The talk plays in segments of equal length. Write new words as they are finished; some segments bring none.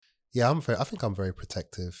Yeah, I think I'm very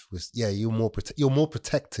protective. You're more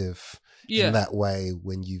protective in that way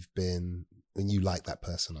when you like that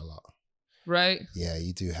person a lot. Right. Yeah,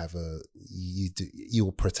 you do have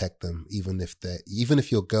you'll protect them even if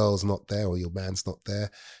your girl's not there or your man's not there,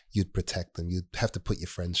 you'd protect them. You'd have to put your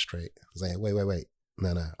friends straight. Say, wait.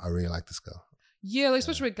 No, I really like this girl. Yeah, like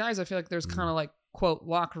especially with guys, I feel like there's kind of like, quote,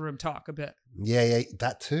 locker room talk a bit. Yeah,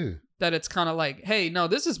 that too. That it's kind of like, hey, no,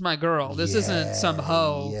 this is my girl. This isn't some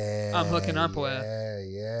hoe I'm hooking up with.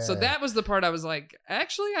 Yeah. So that was the part I was like,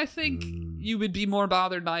 actually, I think you would be more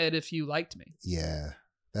bothered by it if you liked me. Yeah.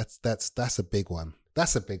 That's a big one.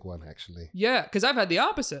 That's a big one, actually. Yeah, because I've had the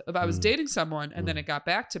opposite. If I was dating someone and then it got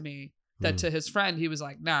back to me that to his friend, he was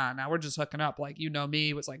like, nah, we're just hooking up. Like, you know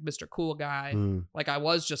me, was like Mr. Cool Guy. Like I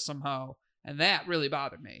was just some hoe. And that really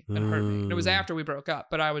bothered me and hurt me. And it was after we broke up.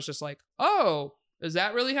 But I was just like, oh, is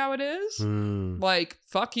that really how it is? Like,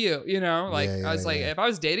 fuck you, you know? Like, I was like, if I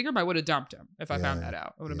was dating him, I would have dumped him if I found that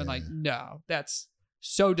out. I would have been like, no, that's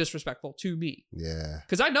so disrespectful to me. Yeah.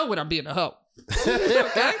 Because I know when I'm being a hoe.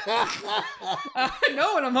 Okay? I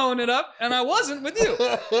know when I'm hoeing it up, and I wasn't with you.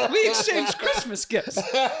 We exchanged Christmas gifts.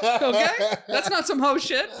 Okay? That's not some hoe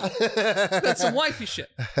shit. That's some wifey shit.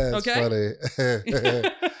 Okay? That's funny.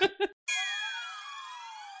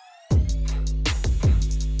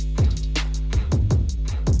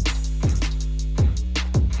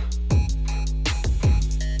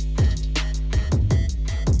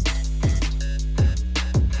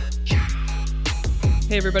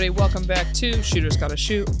 Hey everybody, welcome back to Shooters Gotta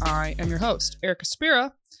Shoot. I am your host, Erica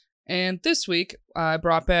Spira, and this week I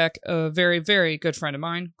brought back a very, very good friend of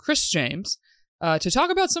mine, Chris James, to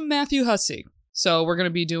talk about some Matthew Hussey. So we're going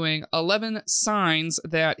to be doing 11 signs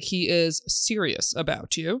that he is serious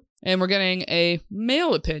about you, and we're getting a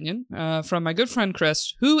male opinion from my good friend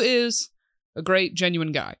Chris, who is a great,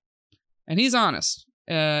 genuine guy, and he's honest.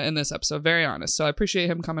 In this episode, very honest. So I appreciate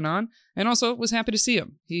him coming on, and also was happy to see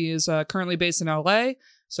him. He is currently based in LA.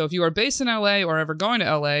 So if you are based in LA or ever going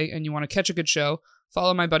to LA and you want to catch a good show,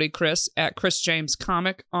 follow my buddy Chris at Chris James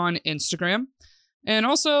Comic on Instagram. And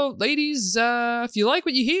also, ladies, if you like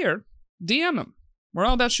what you hear, DM him. We're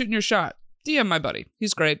all about shooting your shot. DM my buddy.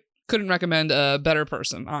 He's great. Couldn't recommend a better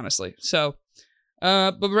person, honestly. So,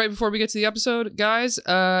 but right before we get to the episode, guys,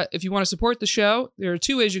 if you want to support the show, there are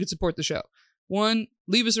two ways you can support the show. One,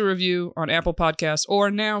 leave us a review on Apple Podcasts, or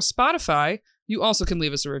now Spotify. You also can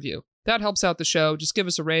leave us a review. That helps out the show. Just give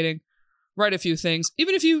us a rating, write a few things.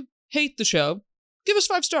 Even if you hate the show, give us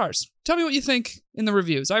 5 stars. Tell me what you think in the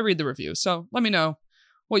reviews. I read the reviews, so let me know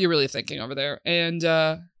what you're really thinking over there. And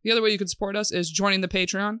the other way you can support us is joining the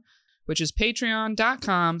Patreon, which is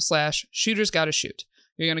patreon.com/shootersgottashoot.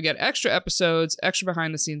 You're going to get extra episodes, extra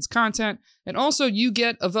behind-the-scenes content, and also you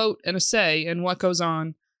get a vote and a say in what goes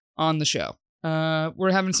on the show.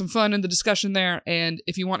 We're having some fun in the discussion there, and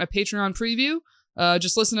if you want a Patreon preview,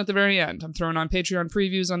 just listen at the very end. I'm throwing on Patreon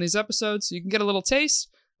previews on these episodes so you can get a little taste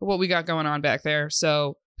of what we got going on back there.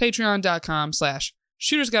 So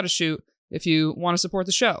patreon.com/shootersgottashoot if you want to support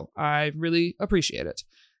the show. I really appreciate it.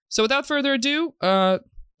 So without further ado,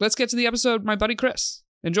 let's get to the episode with my buddy Chris.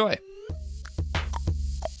 Enjoy.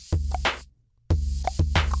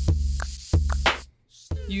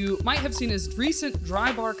 You might have seen his recent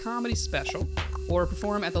dry bar comedy special or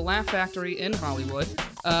perform at the Laugh Factory in Hollywood.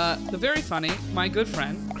 The very funny, my good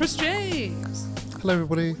friend, Chris James. Hello,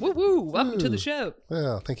 everybody. Woo-woo. Welcome to the show.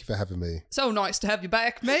 Well, thank you for having me. So nice to have you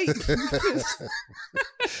back, mate.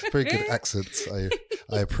 Very good accents. I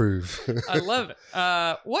approve. I love it.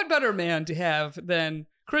 What better man to have than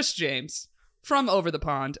Chris James from over the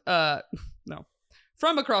pond?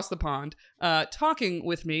 From across the pond, talking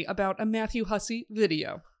with me about a Matthew Hussey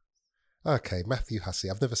video. Okay, Matthew Hussey.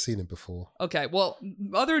 I've never seen him before. Okay, well,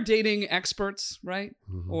 other dating experts, right?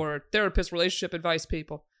 Mm-hmm. Or therapist, relationship advice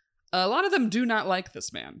people, a lot of them do not like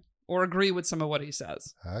this man or agree with some of what he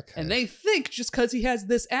says. Okay. And they think just because he has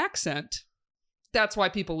this accent, that's why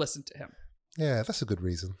people listen to him. Yeah, that's a good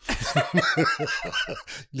reason.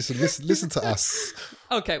 Listen to us.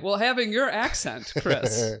 Okay, well, having your accent,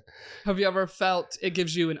 Chris, have you ever felt it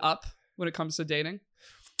gives you an up when it comes to dating?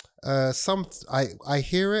 I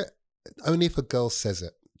hear it only if a girl says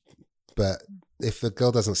it. But if a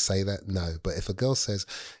girl doesn't say that, no. But if a girl says,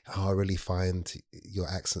 "Oh, I really find your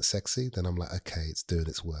accent sexy," then I'm like, okay, it's doing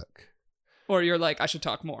its work. Or you're like, I should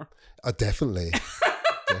talk more. Definitely.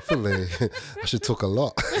 Definitely. I should talk a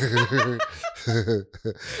lot.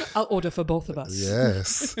 I'll order for both of us.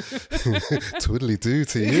 Yes. Twiddly-do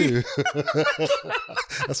to you.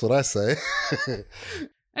 That's what I say.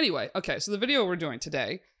 Anyway, okay, so the video we're doing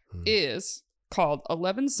today is called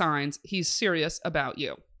 11 Signs He's Serious About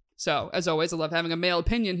You. So, as always, I love having a male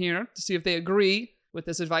opinion here to see if they agree with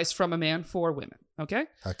this advice from a man for women. Okay?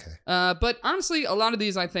 Okay. But honestly, a lot of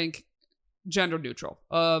these, I think, gender neutral.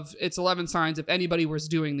 Of it's 11 signs. If anybody was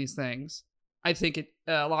doing these things, I think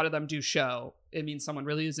a lot of them do show it means someone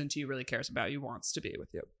really is into you, really cares about you, wants to be with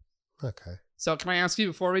you. Okay. So can I ask you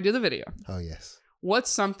before we do the video? Oh, yes.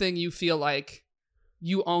 What's something you feel like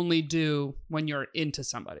you only do when you're into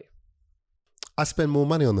somebody? I spend more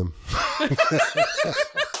money on them.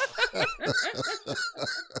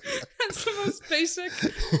 That's the most basic,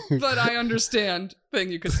 but I understand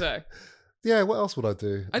thing you could say. Yeah, what else would I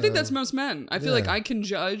do? I think that's most men. I feel like yeah. I can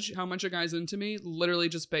judge how much a guy's into me literally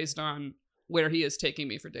just based on where he is taking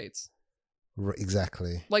me for dates.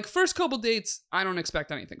 Exactly. Like first couple dates, I don't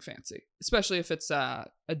expect anything fancy, especially if it's a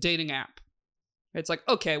dating app. It's like,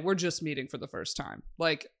 okay, we're just meeting for the first time.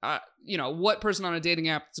 Like, what person on a dating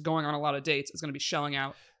app that's going on a lot of dates is going to be shelling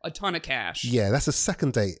out a ton of cash? Yeah, that's a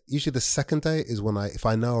second date. Usually the second date is when if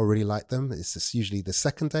I know I really like them, it's just usually the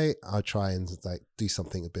second date, I'll try and like do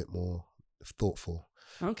something a bit more thoughtful.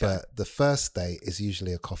 Okay. But the first date is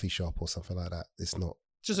usually a coffee shop or something like that. It's not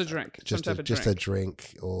just a drink. Just some type of just drink. a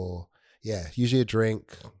drink or usually a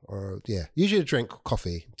drink usually a drink,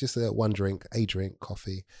 coffee, just one drink,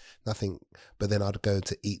 coffee, nothing. But then I'd go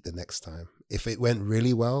to eat the next time. If it went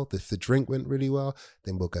really well, if the drink went really well,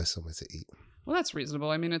 then we'll go somewhere to eat. Well, that's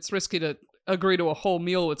reasonable. I mean, it's risky to agree to a whole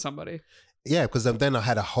meal with somebody. Yeah, because then I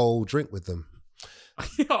had a whole drink with them.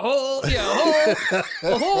 a whole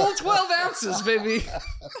 12 ounces, baby.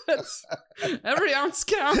 Every ounce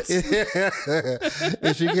counts. Yeah.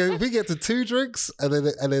 If we get to 2 drinks, and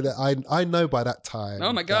then I know by that time.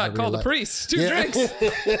 Oh my God! Call the priest. 2 drinks.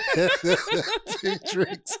 2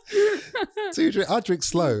 drinks. 2 drinks. I drink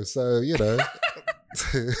slow, so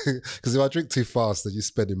because if I drink too fast, then you're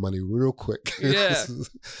spending money real quick. Yeah,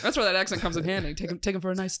 that's where that accent comes in handy. Take him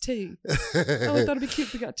for a nice tea. Oh, I thought it'd be cute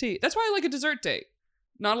if we got tea. That's why I like a dessert date.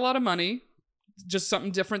 Not a lot of money, just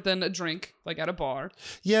something different than a drink, like at a bar.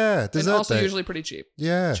 Yeah, dessert and also date. usually pretty cheap.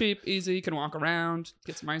 Yeah, cheap, easy. You can walk around,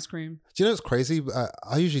 get some ice cream. Do you know what's crazy?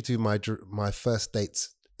 I usually do my first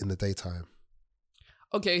dates in the daytime.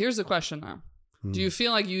 Okay, here's the question now. Do you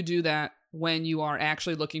feel like you do that when you are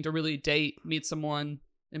actually looking to really date, meet someone,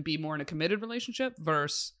 and be more in a committed relationship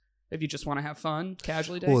versus if you just want to have fun,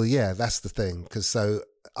 casually date? Well, yeah, that's the thing. Because so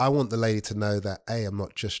I want the lady to know that I'm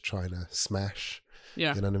not just trying to smash.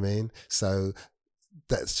 Yeah, you know what I mean. So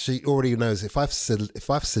that she already knows if I've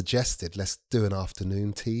suggested let's do an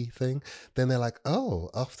afternoon tea thing, then they're like, oh,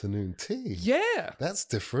 afternoon tea. Yeah, that's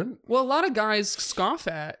different. Well, a lot of guys scoff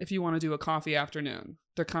at if you want to do a coffee afternoon.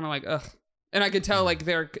 They're kind of like, ugh. And I could tell like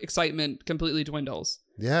their excitement completely dwindles.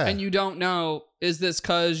 Yeah. And you don't know, is this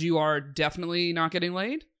because you are definitely not getting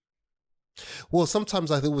laid? Well, sometimes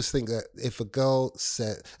I always think that if a girl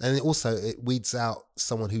said, and also it weeds out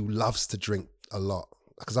someone who loves to drink a lot,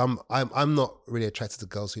 because I'm not really attracted to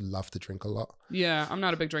girls who love to drink a lot. Yeah, I'm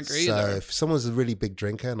not a big drinker either. So if someone's a really big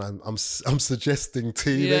drinker and I'm suggesting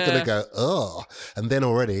tea, they're gonna go, oh, and then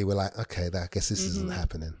already we're like, okay, I guess this isn't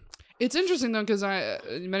happening. It's interesting though, because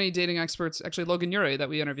many dating experts, actually Logan Ury that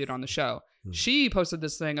we interviewed on the show, she posted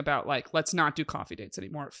this thing about like, let's not do coffee dates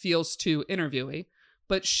anymore. It feels too interviewy.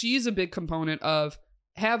 But she's a big component of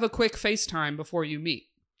have a quick FaceTime before you meet.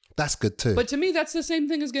 That's good too. But to me, that's the same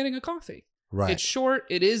thing as getting a coffee. Right. It's short.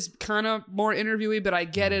 It is kind of more interviewy, but I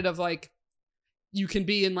get it of like, you can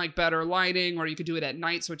be in like better lighting or you could do it at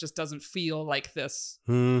night so it just doesn't feel like this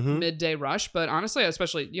midday rush. But honestly,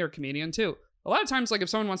 especially you're a comedian too. A lot of times, like if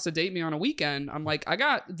someone wants to date me on a weekend, I'm like, I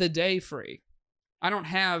got the day free. I don't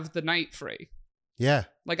have the night free. Yeah.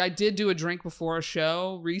 Like I did do a drink before a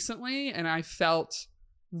show recently and I felt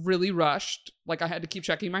really rushed. Like I had to keep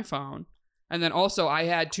checking my phone. And then also I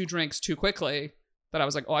had 2 drinks too quickly that I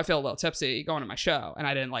was like, oh, I feel a little tipsy going to my show. And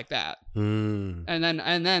I didn't like that. And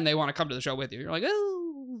then they want to come to the show with you. You're like,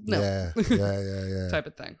 oh, no. Yeah. Type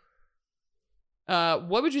of thing.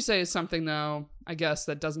 What would you say is something though, I guess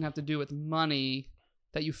that doesn't have to do with money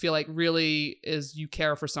that you feel like really is you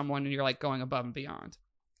care for someone and you're like going above and beyond?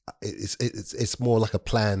 It's more like a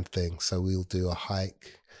planned thing. So we'll do a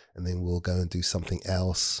hike and then we'll go and do something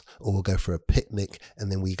else, or we'll go for a picnic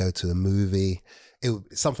and then we go to a movie.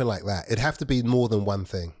 Something like that. It'd have to be more than one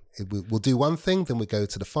thing. We'll do one thing, then we go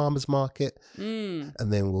to the farmer's market, and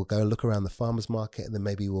then we'll go look around the farmer's market, and then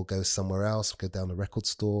maybe we'll go somewhere else, go down the record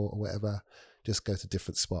store or whatever, just go to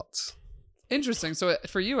different spots. Interesting. So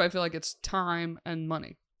for you, I feel like it's time and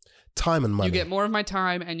money. Time and money. You get more of my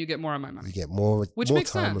time and you get more of my money. You get more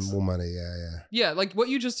makes time sense. and more money. Yeah. Yeah, like what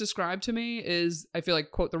you just described to me is, I feel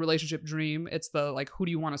like, quote, the relationship dream. It's the like, who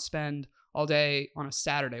do you want to spend all day on a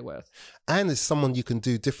Saturday with. And it's someone you can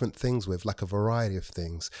do different things with, like a variety of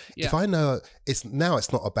things. Yeah. If I know it's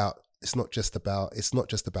not just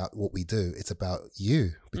about what we do, it's about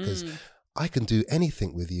you, because I can do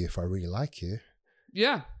anything with you if I really like you.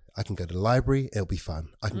 Yeah. I can go to the library, it'll be fun.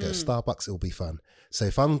 I can go to Starbucks, it'll be fun. So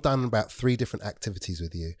if I'm done about 3 different activities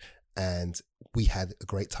with you and we had a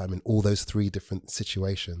great time in all those 3 different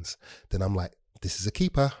situations, then I'm like, this is a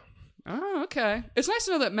keeper. Oh, okay. It's nice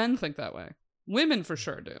to know that men think that way. Women for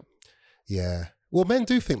sure do. Yeah. Well, men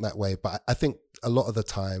do think that way, but I think a lot of the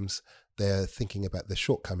times they're thinking about their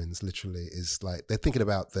shortcomings, literally, is like they're thinking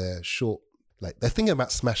about they're thinking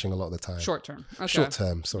about smashing a lot of the time. Short term. Okay. Short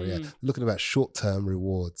term, sorry, yeah. Looking about short term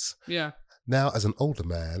rewards. Yeah. Now, as an older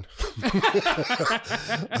man,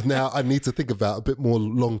 now I need to think about a bit more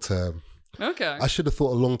long term. Okay. I should have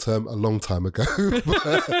thought long term a long time ago,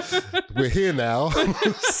 but we're here now.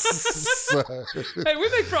 So, hey, we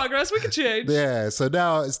make progress. We can change. yeah, so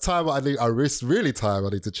now it's time it's really time I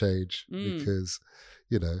need to change because,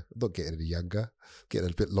 I'm not getting any younger, getting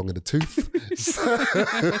a bit long in the tooth.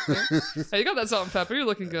 Hey, you got that salt and pepper. You're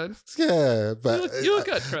looking good. Yeah, but you look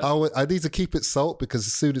good, Chris. I need to keep it salt because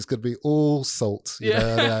soon it's going to be all salt. You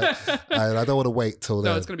know, and I don't want to wait till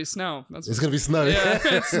then. No, it's going to be snow. It's going to be snow. Yeah,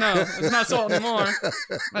 it's snow. It's not salt anymore.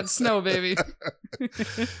 That's snow, baby.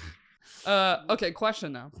 Okay,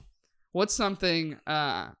 question now. What's something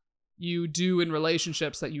you do in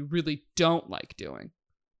relationships that you really don't like doing?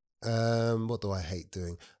 What do I hate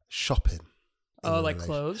doing? Shopping. Oh, like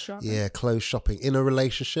clothes shopping? Yeah, clothes shopping in a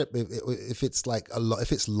relationship. If it's like a lot,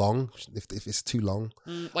 if it's long, if it's too long,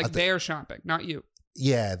 like they're shopping, not you.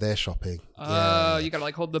 Yeah, they're shopping. Oh, you gotta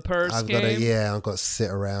like hold the purse. I've got to sit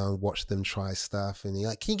around, watch them try stuff, and you're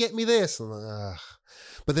like, "Can you get me this?" I'm like, ugh.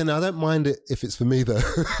 But then I don't mind it if it's for me though.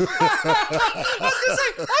 I was gonna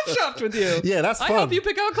say, I've shopped with you. Yeah, that's fun. I help you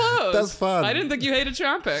pick out clothes. That's fun. I didn't think you hated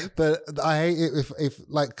shopping. But I hate it if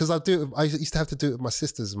like, because I used to have to do it with my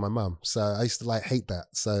sisters and my mum, so I used to like hate that.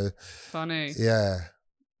 So funny. Yeah.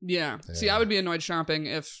 See, I would be annoyed shopping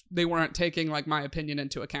if they weren't taking like my opinion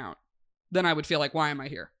into account. Then I would feel like, why am I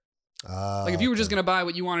here? Like if you were just gonna buy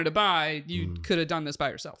what you wanted to buy, you could have done this by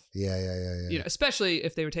yourself. Yeah. You know, especially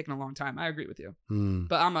if they were taking a long time. I agree with you.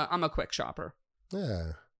 But I'm a quick shopper.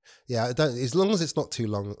 Yeah. I don't. As long as it's not too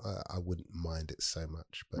long, I wouldn't mind it so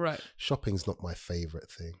much. But shopping's not my favorite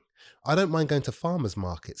thing. I don't mind going to farmers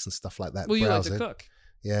markets and stuff like that. Well, browsing. You like to cook.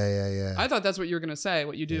 Yeah. I thought that's what you were gonna say.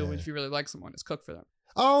 What you do if you really like someone is cook for them.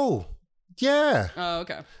 Oh. Yeah. Oh,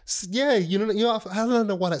 okay. Yeah, I don't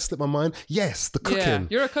know why that slipped my mind. Yes, the cooking. Yeah,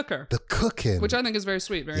 you're a cooker. The cooking. Which I think is very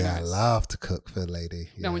sweet, very nice. Yeah, I love to cook for a lady.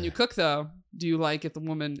 Yeah. Now, when you cook, though, do you like if the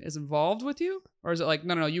woman is involved with you? Or is it like,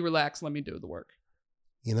 no, you relax, let me do the work?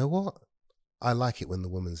 You know what? I like it when the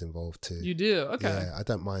woman's involved too. You do? Okay. Yeah, I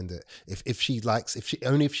don't mind it. If she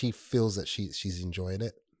feels that she's enjoying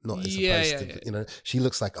it. Not as opposed to, she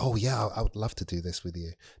looks like, oh yeah, I would love to do this with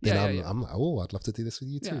you. Then I'm like, oh, I'd love to do this with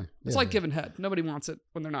you too. It's like giving head. Nobody wants it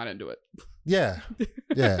when they're not into it. Yeah.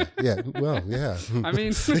 Well, yeah. I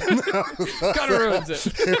mean, kind of ruins it.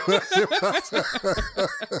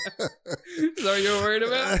 So you're worried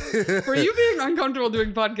about? For you being uncomfortable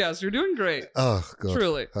doing podcasts, you're doing great. Oh, God.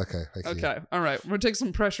 Truly. Okay, thank you. Okay, all right. We're going to take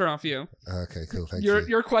some pressure off you. Okay, cool. Thank you.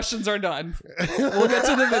 Your questions are done. We'll get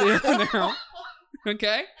to the video now.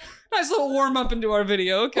 Okay, nice little warm up into our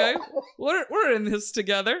video. Okay, we're in this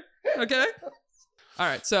together. Okay, all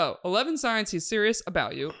right. So 11 signs he's serious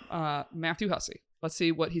about you. Matthew Hussey. Let's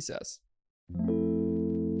see what he says.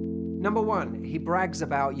 Number 1, he brags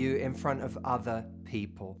about you in front of other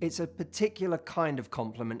people. It's a particular kind of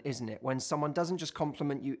compliment, isn't it? When someone doesn't just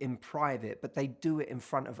compliment you in private, but they do it in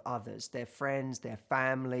front of others, their friends, their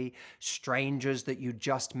family, strangers that you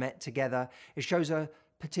just met together. It shows a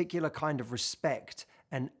particular kind of respect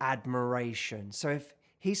and admiration. So if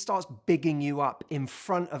he starts bigging you up in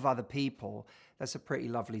front of other people, that's a pretty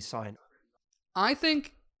lovely sign. I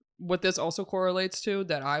think what this also correlates to,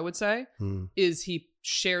 that I would say, is he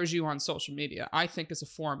shares you on social media. I think is a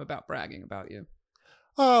form about bragging about you.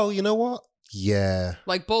 Oh, you know what? Yeah.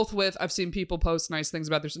 Like both with, I've seen people post nice things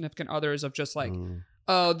about their significant others of just like,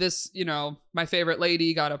 oh, this, my favorite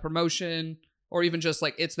lady got a promotion, or even just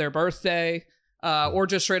like it's their birthday. Or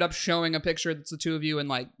just straight up showing a picture that's the two of you and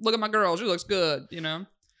like, look at my girl, she looks good, Yeah,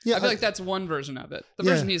 I feel like that's one version of it. The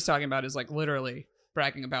version he's talking about is like literally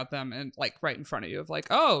bragging about them and like right in front of you of like,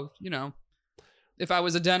 oh, if I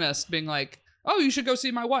was a dentist being like, oh, you should go see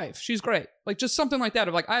my wife, she's great. Like just something like that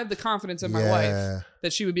of like, I have the confidence in my wife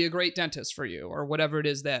that she would be a great dentist for you, or whatever it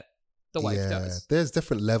is that the wife does. There's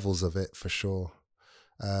different levels of it for sure.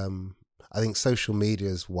 I think social media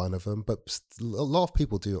is one of them, but a lot of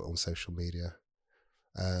people do it on social media.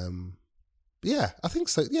 Yeah, I think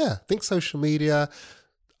so. Yeah, I think social media.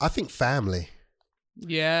 I think family.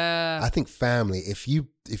 Yeah. I think family. If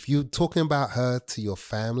you're talking about her to your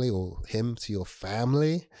family or him to your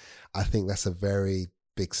family, I think that's a very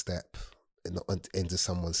big step into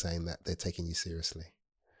someone saying that they're taking you seriously.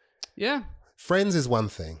 Yeah. Friends is one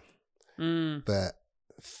thing, but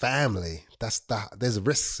family, there's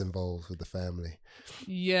risks involved with the family.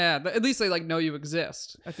 Yeah, but at least they like know you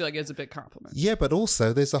exist. I feel like it's a big compliment. Yeah, but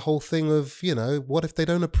also there's a whole thing of, what if they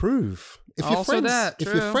don't approve? If your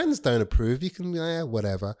friends don't approve, you can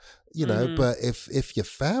whatever, but if your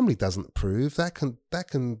family doesn't approve, that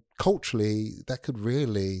can culturally, that could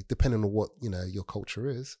really, depending on what, your culture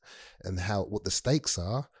is and what the stakes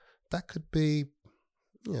are, that could be,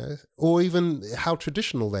 or even how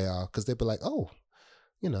traditional they are, because they'd be like, oh,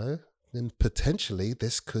 then potentially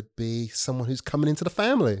this could be someone who's coming into the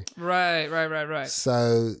family. Right.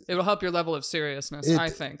 So it will help your level of seriousness, I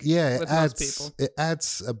think. Yeah, with most people. It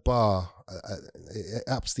adds a bar. It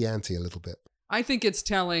ups the ante a little bit. I think it's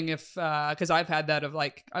telling if, because I've had that of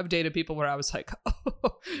like, I've dated people where I was like,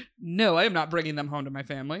 oh, no, I am not bringing them home to my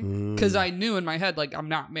family. Because I knew in my head, like, I'm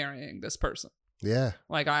not marrying this person. Yeah.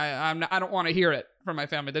 Like I don't want to hear it from my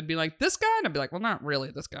family. They'd be like, this guy? And I'd be like, well, not really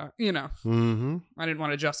this guy, Mm-hmm. I didn't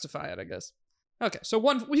want to justify it, I guess. Okay. So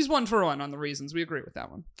he's 1 for 1 on the reasons. We agree with that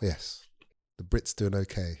one. Yes. The Brit's doing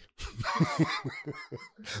okay.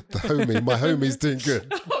 My homie's doing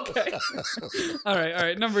good. Okay. All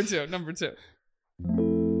right. Number two. Number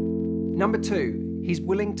 2, he's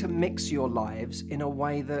willing to mix your lives in a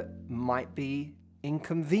way that might be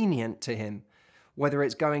inconvenient to him. Whether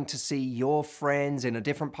it's going to see your friends in a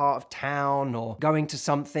different part of town or going to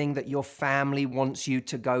something that your family wants you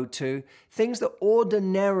to go to, things that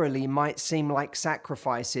ordinarily might seem like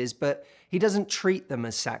sacrifices, but he doesn't treat them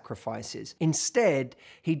as sacrifices. Instead,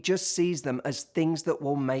 he just sees them as things that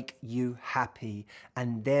will make you happy,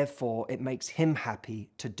 and therefore it makes him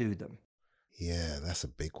happy to do them. Yeah, that's a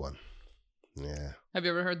big one. Yeah. Have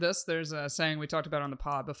you ever heard this? There's a saying we talked about on the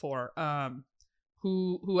pod before.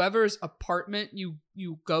 Whoever's apartment you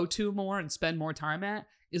go to more and spend more time at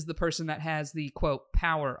is the person that has the, quote,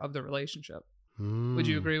 power of the relationship. Would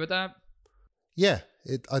you agree with that? Yeah,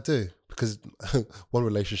 I do. Because one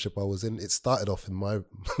relationship I was in, it started off in my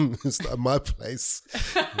place.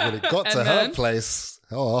 When it got to her place,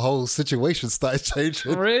 our whole situation started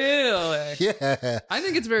changing. Really? Yeah. I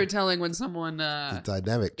think it's very telling when someone the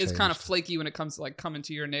dynamic is changed. kind of flaky when it comes to like coming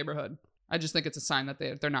to your neighborhood. I just think it's a sign that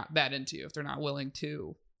they're not that into you if they're not willing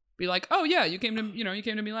to be like, oh yeah, you came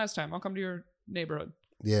to me last time. I'll come to your neighborhood.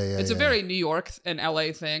 Yeah. It's a very New York and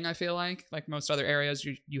LA thing, I feel like. Like most other areas,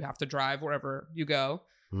 you have to drive wherever you go.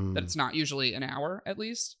 That it's not usually an hour at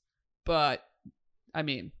least. But I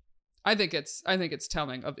mean, I think it's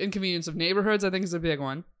telling of inconvenience of neighborhoods. I think is a big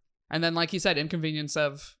one. And then, like you said, inconvenience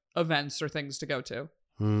of events or things to go to.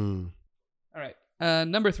 All right.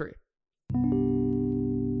 Number 3.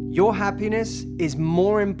 Your happiness is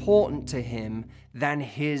more important to him than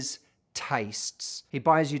his tastes. He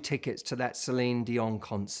buys you tickets to that Celine Dion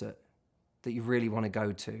concert that you really want to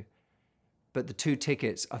go to. But the 2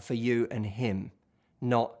 tickets are for you and him,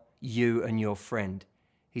 not you and your friend.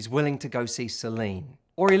 He's willing to go see Celine.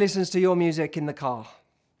 Or he listens to your music in the car.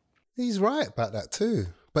 He's right about that too.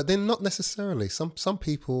 But then not necessarily. Some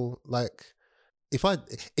people, like, if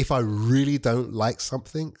I really don't like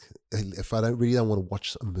something, if I don't want to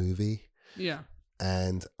watch a movie,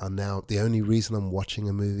 and now the only reason I'm watching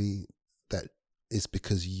a movie that is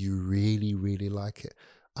because you really, really like it,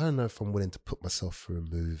 I don't know if I'm willing to put myself through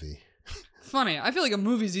a movie. Funny, I feel like a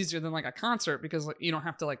movie's easier than like a concert because like, you don't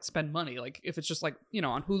have to like spend money. Like if it's just like,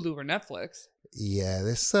 on Hulu or Netflix. Yeah,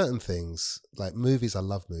 there's certain things like movies. I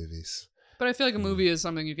love movies, but I feel like a movie is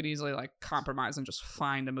something you could easily like compromise and just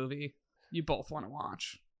find a movie you both want to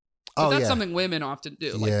watch. But that's something women often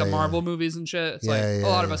do, like the Marvel movies and shit. It's like a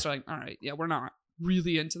lot of us are like, all right, we're not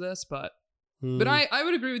really into this, but I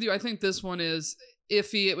would agree with you. I think this one is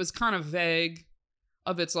iffy. It was kind of vague.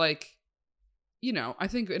 Of it's like, I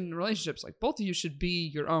think in relationships, like both of you should be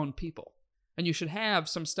your own people, and you should have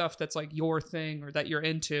some stuff that's like your thing or that you're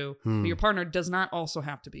into, but your partner does not also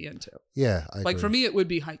have to be into. Yeah, I agree. For me, it would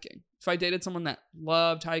be hiking. If I dated someone that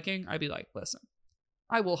loved hiking, I'd be like, listen,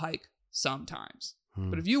 I will hike sometimes.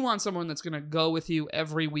 But if you want someone that's going to go with you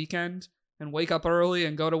every weekend and wake up early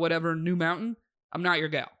and go to whatever new mountain, I'm not your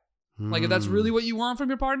gal. Like if that's really what you want from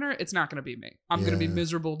your partner, it's not going to be me. I'm going to be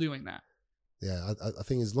miserable doing that. Yeah, I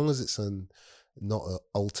think as long as it's not an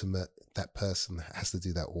ultimate, that person has to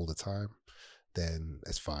do that all the time, then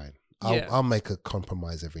it's fine. Yeah. I'll make a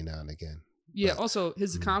compromise every now and again. Yeah. But- Also,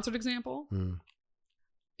 his concert example. Mm.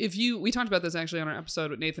 We talked about this actually on our episode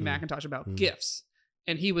with Nathan McIntosh about gifts,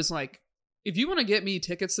 and he was like, if you want to get me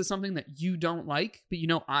tickets to something that you don't like, but you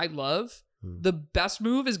know I love, the best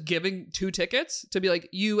move is giving 2 tickets to be like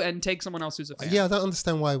you and take someone else who's a fan. Yeah, I don't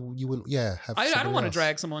understand why you wouldn't. Yeah, have. I don't somebody want to else.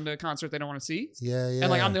 drag someone to a concert they don't want to see. Yeah, yeah. And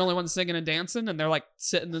like I'm the only one singing and dancing, and they're like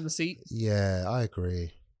sitting in the seat. Yeah, I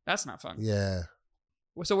agree. That's not fun. Yeah,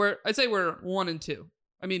 So I'd say we're 1 and 2.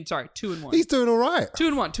 I mean, sorry, 2 and 1. he's doing all right. 2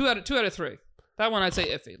 and 1. 2 out of 3. That one I'd say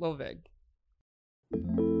iffy, a little vague.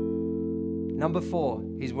 Number 4,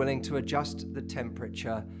 he's willing to adjust the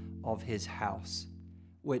temperature of his house,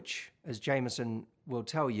 which, as Jameson will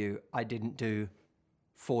tell you, I didn't do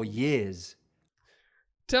for years.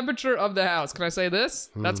 Temperature of the house. Can I say this?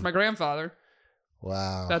 That's my grandfather.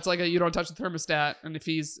 Wow. That's like you don't touch the thermostat. And if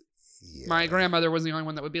Yeah. my grandmother was the only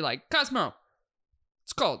one that would be like, Cosmo,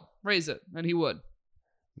 it's cold, raise it. And he would.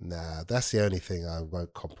 Nah, that's the only thing I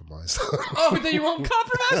won't compromise. Oh, then you won't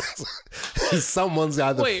compromise? Someone's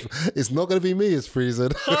either. Wait. It's not going to be me. It's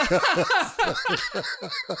freezing.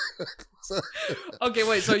 Okay,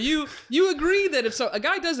 wait. So you agree that if a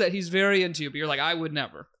guy does that, he's very into you, but you're like, I would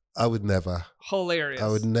never. I would never. Hilarious. I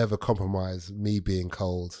would never compromise me being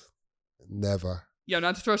cold. Never. Yeah,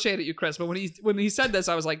 not to throw shade at you, Chris, but when he said this,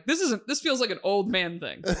 I was like, this feels like an old man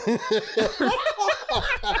thing. I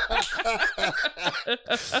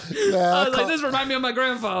was like, this reminds me of my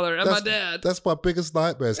grandfather and my dad. That's my biggest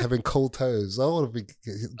nightmare is having cold toes. I want to be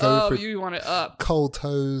going through You want it up. cold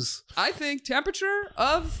toes. I think temperature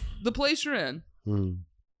of the place you're in,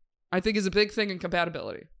 I think is a big thing in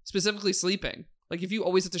compatibility, specifically sleeping. Like if you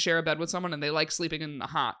always have to share a bed with someone and they like sleeping in the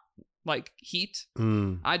hot, like heat,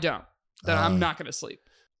 I don't. Then I'm not going to sleep.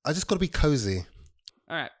 I just got to be cozy.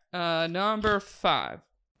 All right. Number 5.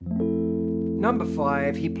 Number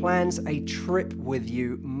 5, he plans a trip with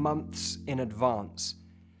you months in advance.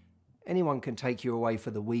 Anyone can take you away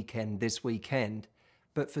for the weekend this weekend,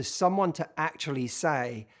 but for someone to actually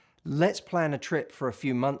say, let's plan a trip for a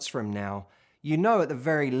few months from now, you know at the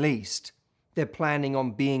very least they're planning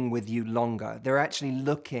on being with you longer. They're actually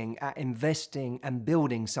looking at investing and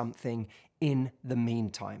building something in the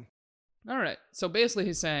meantime. All right. So basically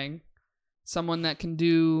he's saying someone that can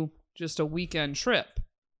do just a weekend trip,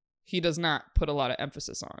 he does not put a lot of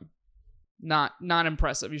emphasis on. Not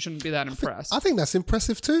impressive. You shouldn't be that impressed. I think that's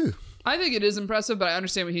impressive too. I think it is impressive, but I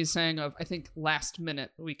understand what he's saying of, I think, last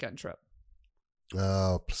minute weekend trip.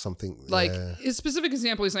 Oh, something Like yeah. his specific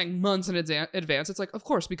example, he's saying months in advance. It's like, of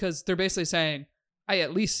course, because they're basically saying, I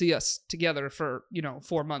at least see us together for,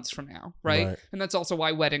 4 months from now. Right. And that's also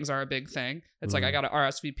why weddings are a big thing. It's like, I got to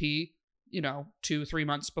RSVP, 2-3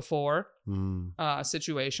 months before a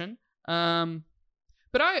situation.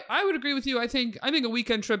 But I would agree with you. I think a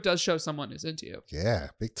weekend trip does show someone is into you. Yeah,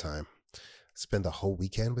 big time. Spend a whole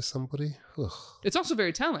weekend with somebody. Ugh. It's also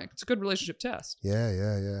very telling. It's a good relationship test.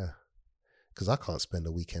 Yeah. Because I can't spend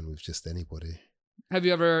a weekend with just anybody. Have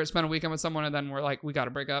you ever spent a weekend with someone and then we're like, we got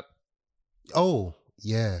to break up? Oh,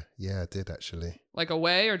 yeah, I did actually. Like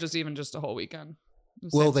away or just a whole weekend?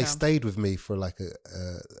 Well, they stayed with me for like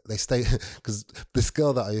they stayed because this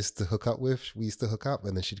girl that I used to hook up with, we used to hook up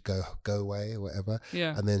and then she'd go away or whatever.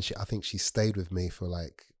 Yeah. And then I think she stayed with me for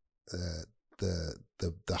like the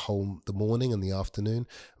morning and the afternoon.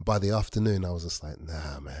 By the afternoon, I was just like,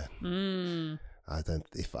 nah, man. I don't.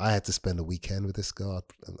 If I had to spend a weekend with this girl,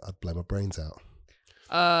 I'd blow my brains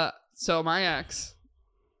out. So my ex,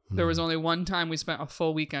 there was only one time we spent a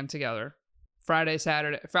full weekend together. Friday,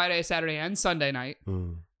 Saturday, and Sunday night.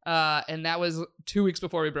 And that was 2 weeks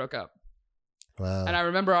before we broke up. Wow. And I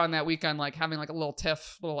remember on that weekend, like having like a little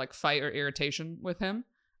tiff, little like fight or irritation with him.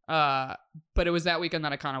 But it was that weekend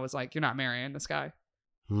that I kind of was like, you're not marrying this guy.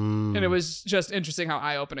 And it was just interesting how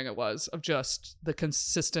eye-opening it was of just the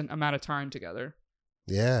consistent amount of time together.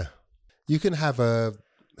 Yeah. You can have a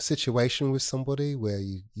situation with somebody where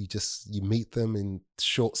you meet them in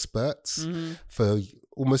short spurts for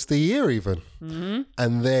almost a year even.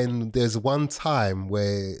 And then there's one time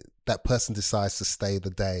where that person decides to stay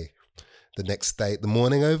the next day, the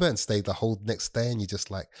morning over and stay the whole next day. And you're just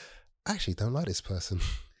like, I actually don't like this person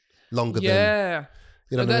longer than,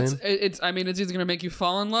 you know what I mean? It's either going to make you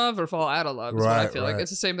fall in love or fall out of love is what I feel like.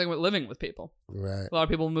 It's the same thing with living with people. Right. A lot of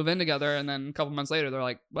people move in together and then a couple months later, they're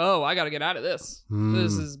like, whoa, I got to get out of this.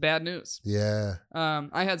 This is bad news. Yeah.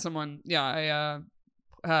 I had someone, I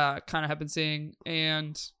kind of have been seeing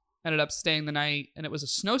and ended up staying the night, and it was a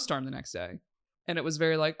snowstorm the next day. And it was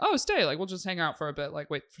very like, oh, stay. Like, we'll just hang out for a bit, like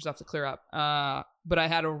wait for stuff to clear up. But I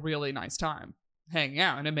had a really nice time hanging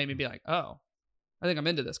out, and it made me be like, oh, I think I'm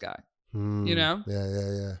into this guy. You know? Yeah.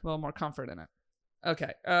 A little more comfort in it.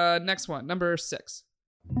 Okay. Next one. Number 6.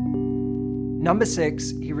 Number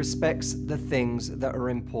 6, he respects the things that are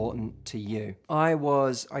important to you. I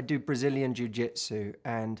do Brazilian Jiu-Jitsu,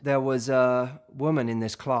 and there was a woman in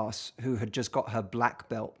this class who had just got her black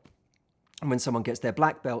belt. And when someone gets their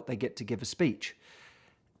black belt, they get to give a speech.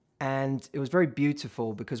 And it was very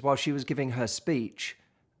beautiful because while she was giving her speech,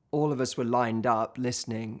 all of us were lined up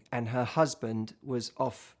listening, and her husband was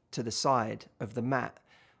off to the side of the mat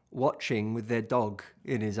watching with their dog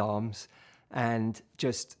in his arms, and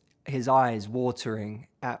just his eyes watering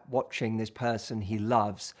at watching this person he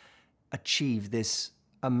loves achieve this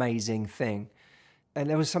amazing thing. And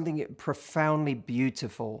there was something profoundly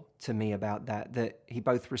beautiful to me about that he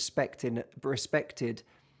both respected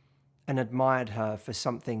and admired her for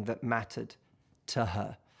something that mattered to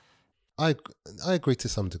her. I agree to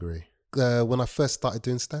some degree. When I first started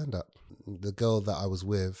doing stand-up, the girl that I was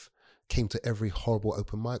with came to every horrible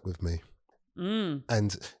open mic with me.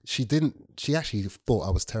 And she actually thought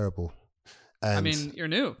I was terrible. And I mean, you're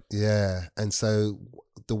new. Yeah. And so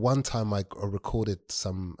the one time I recorded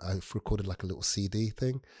like a little CD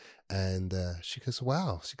thing, and she goes,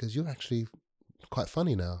 wow. She goes, you're actually quite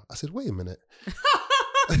funny now. I said, wait a minute.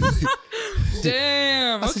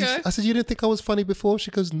 Damn. Okay. I said, you didn't think I was funny before?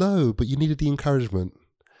 She goes, no, but you needed the encouragement.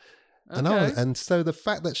 Okay. And so the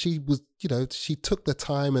fact that she was, she took the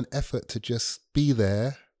time and effort to just be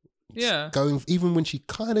there. Yeah. Going, even when she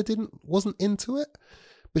kind of wasn't into it,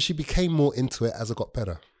 but she became more into it as I got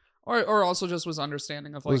better. Or also just was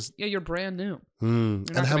understanding of you're brand new. You're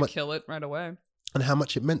not going to kill it right away. And how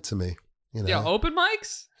much it meant to me. Yeah, open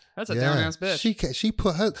mics? That's a down ass bitch. She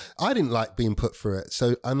put her. I didn't like being put through it,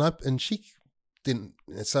 so she didn't.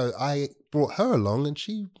 So I brought her along, and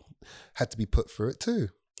she had to be put through it too.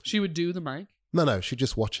 She would do the mic? No, she'd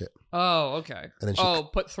just watch it. Oh, okay. And then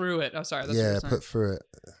put through it. Oh, sorry. That's yeah, put through it.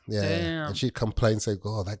 Yeah. Damn. And she'd complain, say,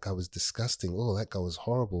 "Oh, that guy was disgusting. Oh, that guy was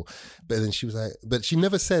horrible." But then she was like, but she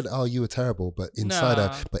never said, "Oh, you were terrible." But inside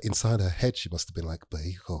her head, she must have been like, "But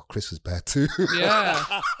Chris was bad too."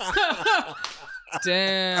 Yeah.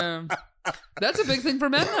 Damn. That's a big thing for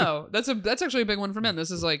men, though. That's actually a big one for men.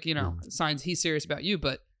 This is like, signs he's serious about you,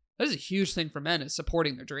 but that is a huge thing for men, is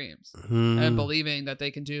supporting their dreams and believing that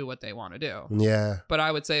they can do what they want to do. Yeah. But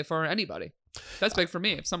I would say for anybody, that's big for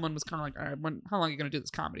me. If someone was kind of like, all right, how long are you going to do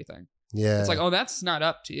this comedy thing? Yeah. It's like, oh, that's not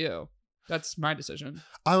up to you. That's my decision.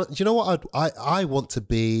 You know what? I want to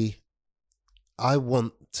be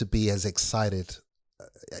as excited,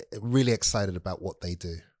 really excited about what they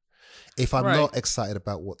do. If I'm not excited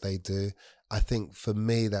about what they do, I think for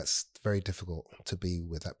me, that's very difficult to be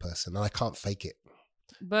with that person. And I can't fake it.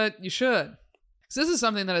 But you should. Because this is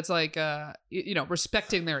something that it's like,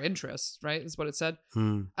 respecting their interests, right? Is what it said.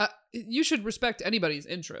 You should respect anybody's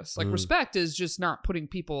interests. Like, respect is just not putting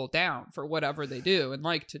people down for whatever they do and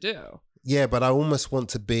like to do. Yeah, but I almost want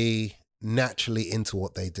to be naturally into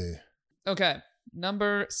what they do. Okay.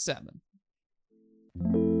 Number 7.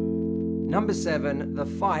 Number 7, the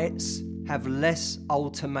fights have less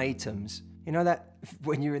ultimatums. You know that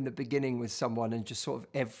when you're in the beginning with someone and just sort of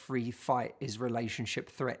every fight is relationship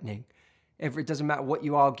threatening. It doesn't matter what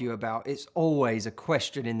you argue about. It's always a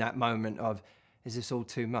question in that moment of, is this all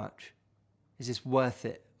too much? Is this worth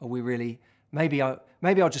it? Are we really, maybe I'll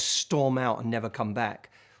just storm out and never come back.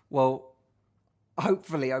 Well,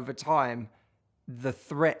 hopefully over time, the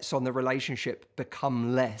threats on the relationship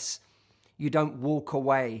become less. You don't walk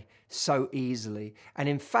away so easily. And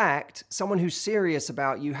in fact, someone who's serious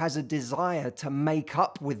about you has a desire to make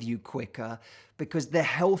up with you quicker because the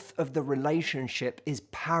health of the relationship is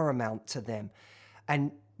paramount to them.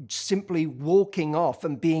 And simply walking off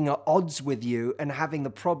and being at odds with you and having the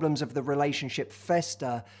problems of the relationship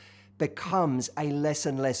fester becomes a less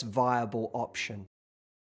and less viable option.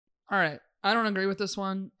 All right. I don't agree with this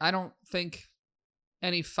one. I don't think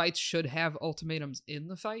any fights should have ultimatums in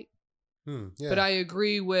the fight. Yeah. But I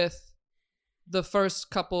agree with the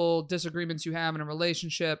first couple disagreements you have in a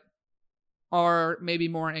relationship are maybe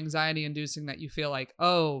more anxiety inducing, that you feel like,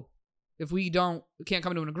 oh, if we can't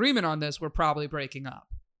come to an agreement on this, we're probably breaking up.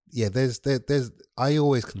 Yeah, there's I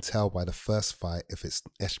always can tell by the first fight if this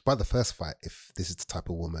is the type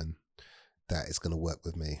of woman that is going to work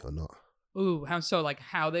with me or not. Ooh, how so? Like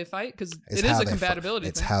how they fight? Because it is a compatibility thing.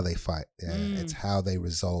 It's how they fight. Yeah, it's how they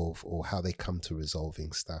resolve or how they come to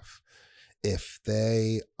resolving stuff. If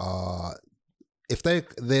they're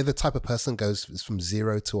the type of person goes from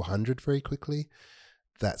 0 to 100 very quickly,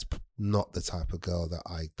 that's not the type of girl that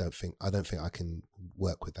I don't think I can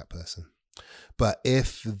work with that person. But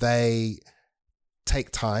if they take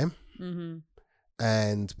time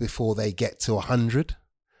and before they get to 100,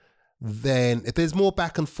 then if there's more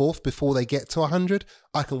back and forth before they get to 100,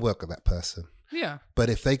 I can work with that person. Yeah. But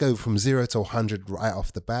if they go from 0 to 100 right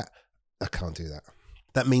off the bat, I can't do that.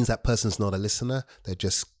 That means that person's not a listener. They're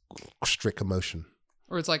just strict emotion.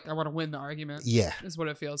 Or it's like, I want to win the argument. Yeah. Is what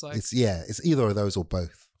it feels like. It's either of those or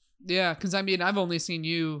both. Yeah, because I mean, I've only seen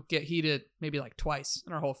you get heated maybe like twice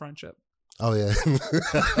in our whole friendship. Oh, yeah.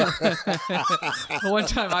 The one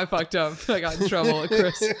time I fucked up, I got in trouble with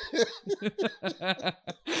Chris.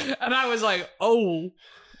 And I was like, oh,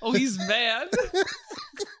 he's mad.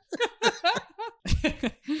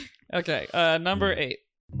 Okay, number 8.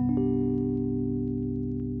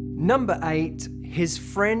 Number 8, his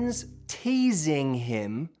friends teasing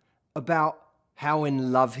him about how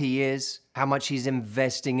in love he is, how much he's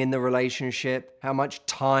investing in the relationship, how much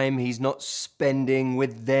time he's not spending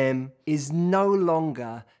with them, is no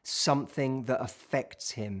longer something that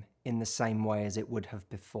affects him in the same way as it would have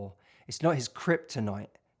before. It's not his kryptonite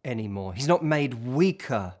anymore. He's not made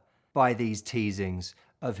weaker by these teasings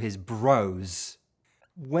of his bros.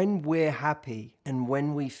 When we're happy and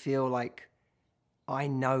when we feel like, I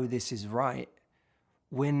know this is right,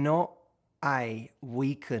 we're not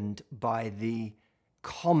weakened by the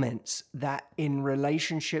comments that in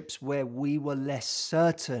relationships where we were less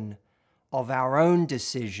certain of our own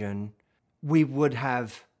decision, we would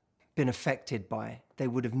have been affected by. They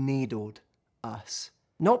would have needled us.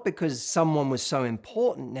 Not because someone was so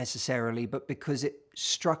important necessarily, but because it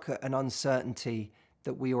struck at an uncertainty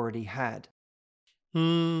that we already had.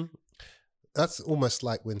 That's almost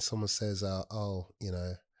like when someone says, I'm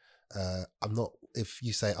not, if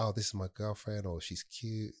you say, this is my girlfriend or she's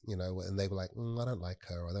cute, and they were like, I don't like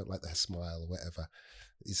her, or I don't like her smile or whatever.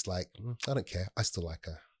 It's like, I don't care. I still like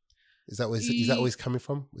her. Is that always coming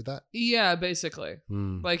from with that? Yeah, basically.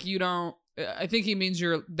 Like you don't, I think he means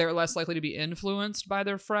they're less likely to be influenced by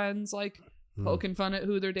their friends, like poking fun at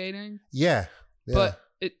who they're dating. Yeah. But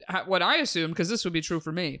what I assume, because this would be true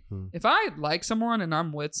for me, if I like someone and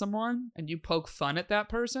I'm with someone and you poke fun at that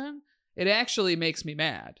person, it actually makes me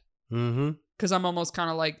mad. Because I'm almost kind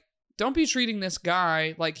of like, don't be treating this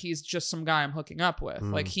guy like he's just some guy I'm hooking up with.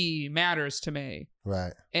 Like he matters to me.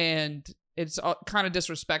 Right. And it's kind of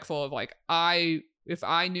disrespectful of like, if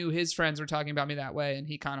I knew his friends were talking about me that way and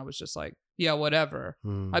he kind of was just like, yeah, whatever.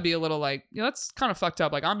 I'd be a little like, that's kind of fucked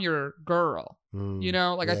up. Like I'm your girl,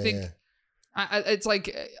 Like I think it's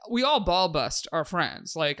like we all ball bust our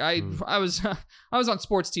friends. Like I was on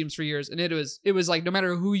sports teams for years, and it was like no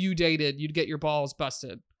matter who you dated, you'd get your balls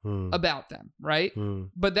busted about them, right?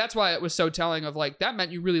 But that's why it was so telling of like that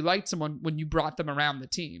meant you really liked someone when you brought them around the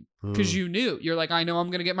team, because you're like, I know I'm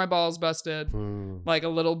gonna get my balls busted like a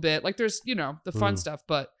little bit. Like there's the fun stuff,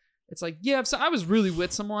 but it's like, yeah, if I was really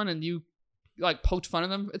with someone and you like poked fun of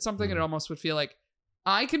them at something, it almost would feel like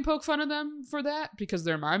I can poke fun of them for that because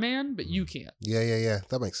they're my man, but you can't. Yeah.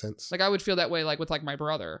 That makes sense. Like I would feel that way, like with like my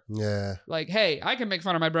brother. Yeah. Like, hey, I can make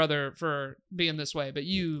fun of my brother for being this way, but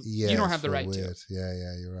you don't have the right weird. to. Yeah,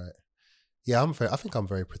 you're right. Yeah, I think I'm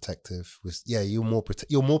very protective. You're more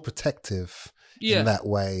protective in that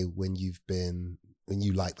way when you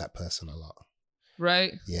like that person a lot.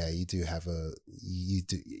 Right. Yeah, you do have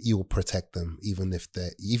you'll protect them even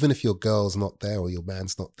if your girl's not there or your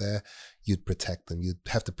man's not there, you'd protect them. You'd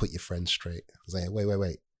have to put your friends straight. Say,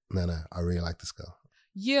 wait. No, I really like this girl.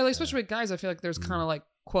 Yeah, like especially with guys, I feel like there's kind of like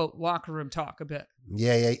quote locker room talk a bit.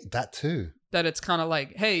 Yeah, that too. That it's kind of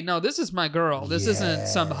like, hey, no, this is my girl. This isn't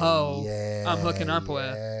some hoe I'm hooking up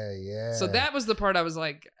with. Yeah. So that was the part I was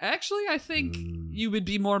like, actually, I think you would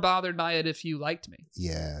be more bothered by it if you liked me.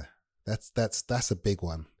 Yeah. That's a big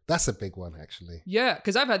one. That's a big one, actually. Yeah,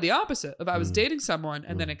 because I've had the opposite. If I was dating someone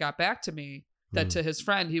and then it got back to me that to his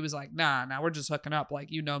friend, he was like, nah, we're just hooking up. Like,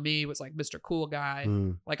 was like Mr. Cool Guy.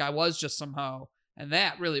 Like I was just some hoe. And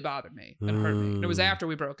that really bothered me and hurt me. And it was after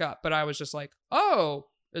we broke up. But I was just like, oh,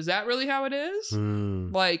 is that really how it is?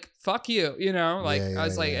 Like, fuck you. Like I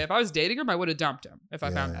was like, if I was dating him, I would have dumped him if I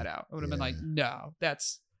found that out. I would have been like, no,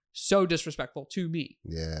 that's so disrespectful to me.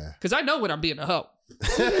 Yeah. Because I know when I'm being a hoe.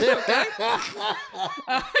 Okay?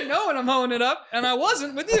 I know when I'm hoeing it up, and I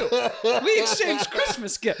wasn't with you. We exchanged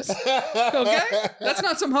Christmas gifts. Okay? That's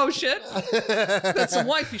not some hoe shit. That's some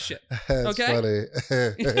wifey shit. Okay? That's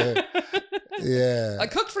funny. Yeah. I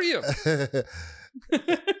cooked for you.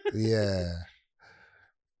 Yeah.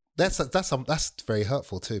 That's very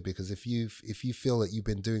hurtful too, because if you feel that you've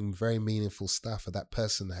been doing very meaningful stuff and that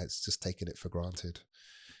person has just taken it for granted,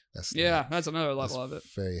 that's another level of it.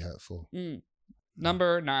 Very hurtful.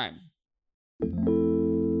 Number 9.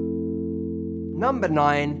 Number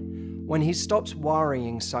 9, when he stops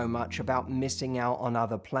worrying so much about missing out on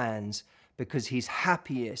other plans because he's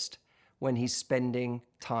happiest when he's spending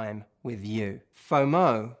time with you.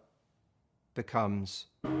 FOMO becomes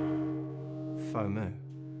FOMO.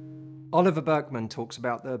 Oliver Burkeman talks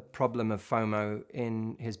about the problem of FOMO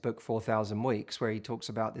in his book 4,000 Weeks, where he talks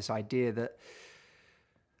about this idea that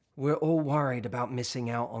we're all worried about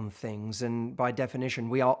missing out on things, and by definition,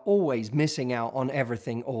 we are always missing out on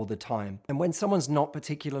everything all the time. And when someone's not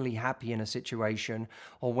particularly happy in a situation,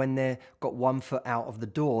 or when they've got one foot out of the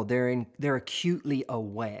door, they're acutely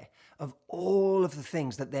aware of all of the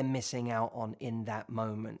things that they're missing out on in that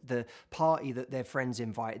moment. The party that their friends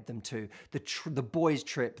invited them to, the boys'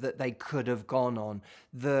 trip that they could have gone on,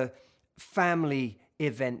 the family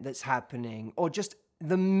event that's happening, or just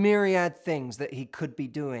the myriad things that he could be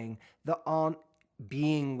doing that aren't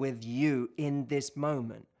being with you in this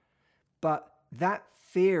moment. But that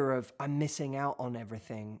fear of I'm missing out on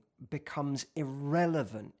everything becomes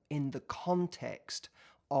irrelevant in the context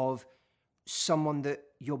of someone that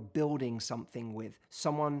you're building something with,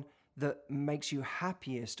 someone that makes you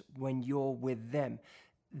happiest when you're with them.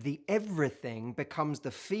 The everything becomes the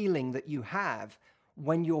feeling that you have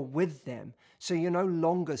when you're with them. So you're no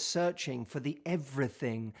longer searching for the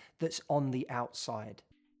everything that's on the outside.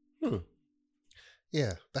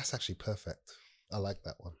 Yeah, that's actually perfect. I like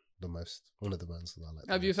that one the most. One of the ones that I like.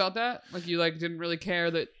 Have you felt that? Like you didn't really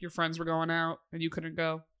care that your friends were going out and you couldn't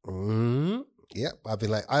go? Yep. I'd be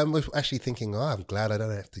like, I'm actually thinking, I'm glad I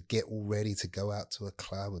don't have to get all ready to go out to a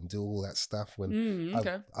club and do all that stuff when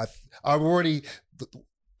I'm already,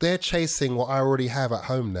 they're chasing what I already have at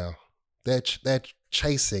home now. They're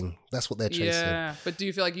chasing. That's what they're chasing. Yeah. But do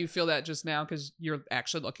you feel that just now because you're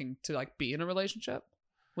actually looking to like be in a relationship?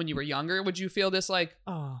 When you were younger, would you feel this like,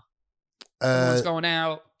 everyone's going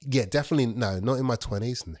out? Yeah, definitely. No, not in my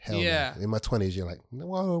 20s. Hell no. In my 20s, you're like,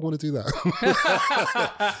 no, I don't want to do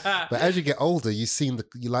that. But as you get older, you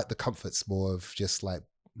like the comforts more of just like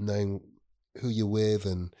knowing who you're with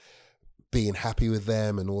and being happy with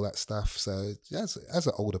them and all that stuff. So as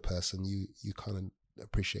an older person, you kind of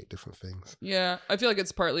appreciate different things. Yeah, I feel like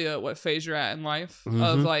it's partly what phase you're at in life.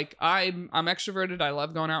 Of like, I'm extroverted. I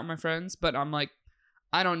love going out with my friends, but I'm like,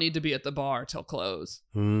 I don't need to be at the bar till close.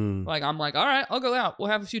 Like, I'm like, all right, I'll go out. We'll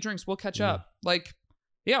have a few drinks. We'll catch up. Like,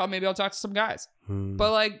 yeah, maybe I'll talk to some guys.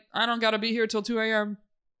 But like, I don't got to be here till 2 a.m.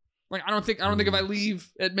 Like, I don't think if I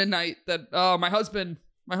leave at midnight that, my husband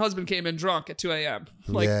came in drunk at 2 a.m.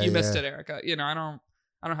 Like, you missed it, Erica. You know, I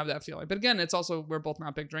don't have that feeling. But again, it's also, we're both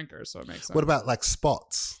not big drinkers, so it makes sense. What about like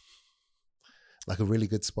spots? Like a really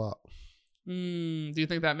good spot? Do you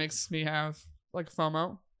think that makes me have like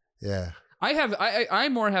FOMO? Yeah. I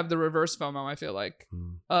more have the reverse FOMO, I feel like,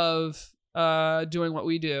 of doing what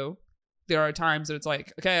we do. There are times that it's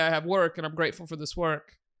like, okay, I have work and I'm grateful for this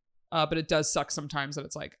work. But it does suck sometimes that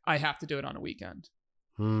it's like, I have to do it on a weekend.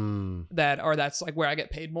 That's like where I get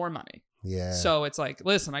paid more money. Yeah. So it's like,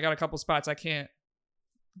 listen, I got a couple spots. I can't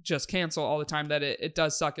just cancel all the time. That it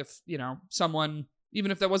does suck if, you know, someone, even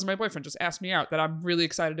if that wasn't my boyfriend, just asked me out that I'm really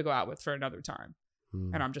excited to go out with for another time.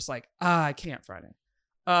 And I'm just like, I can't Friday.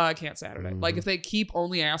 I can't Saturday. Like if they keep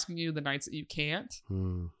only asking you the nights that you can't,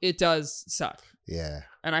 it does suck. Yeah.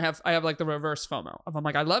 And I have like the reverse FOMO of I'm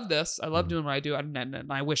like, I love this. I love doing what I do.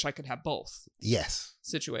 And I wish I could have both. Yes.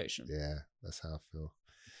 Situation. Yeah. That's how I feel.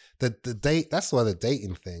 The date, that's why the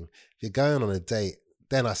dating thing, if you're going on a date,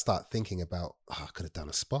 then I start thinking about, I could have done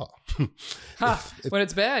a spot. When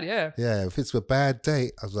it's bad, yeah. Yeah, if it's a bad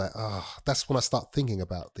date, I was like, that's when I start thinking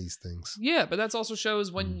about these things. Yeah, but that also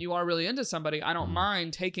shows when you are really into somebody, I don't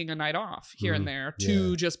mind taking a night off here and there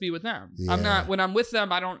to just be with them. Yeah. When I'm with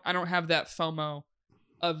them, I don't have that FOMO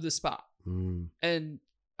of the spot. And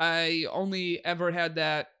I only ever had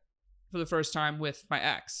that for the first time with my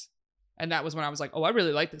ex. And that was when I was like, I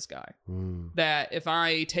really like this guy. That if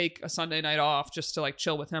I take a Sunday night off just to like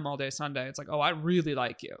chill with him all day Sunday, it's like, I really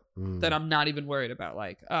like you. That I'm not even worried about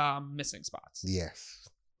like missing spots. Yes.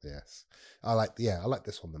 I like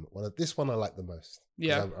this one. This one I like the most.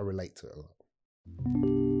 Yeah. I relate to it a lot.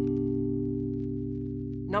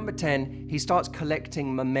 Number 10, he starts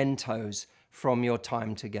collecting mementos from your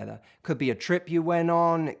time together. Could be a trip you went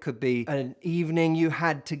on, it could be an evening you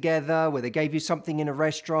had together where they gave you something in a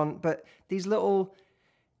restaurant, but these little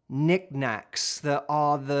knickknacks that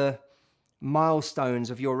are the milestones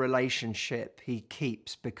of your relationship he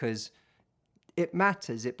keeps because it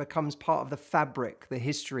matters. It becomes part of the fabric, the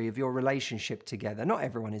history of your relationship together. Not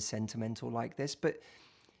everyone is sentimental like this, but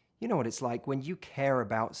you know what it's like when you care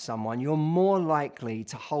about someone, you're more likely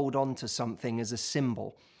to hold on to something as a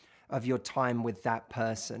symbol of your time with that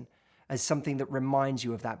person, as something that reminds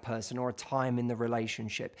you of that person or a time in the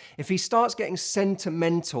relationship. If he starts getting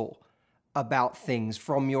sentimental about things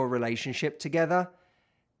from your relationship together,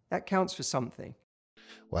 That counts for something.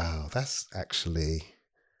 Wow, that's actually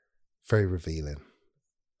very revealing.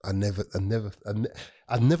 I've never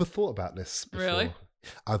thought about this before. Really?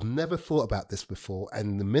 I've never thought about this before.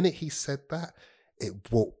 And the minute he said that, it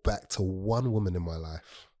brought back to one woman in my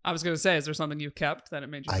life. I was going to say, is there something you kept that it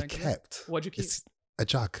made you think of it? What'd you keep? It's a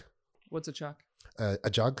jug. What's a jug? A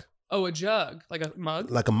jug. Oh, a jug. Like a mug?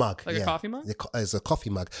 Like a mug. Like a coffee mug? It's a coffee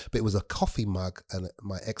mug. But it was a coffee mug. And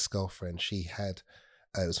my ex-girlfriend, she had,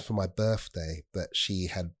 it was for my birthday, but she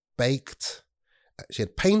had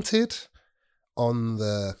painted on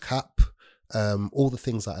the cup all the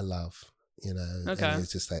things that I love. You know, okay. And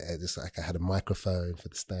it's just like I had a microphone for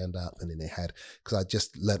the stand up, and then it had, because I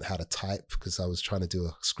just learned how to type because I was trying to do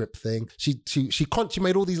a script thing. She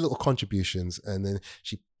made all these little contributions, and then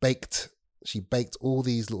she baked all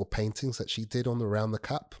these little paintings that she did around the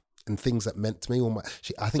cup and things that meant to me.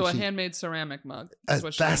 A handmade ceramic mug.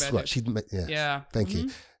 That's what she made. Yeah. Thank you.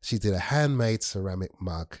 She did a handmade ceramic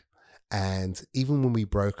mug, and even when we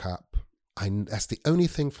broke up, that's the only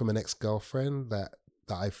thing from an ex-girlfriend that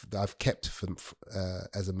I've kept from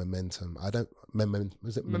as a momentum.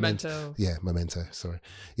 Was it memento? Yeah, memento. Sorry.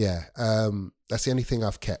 Yeah, that's the only thing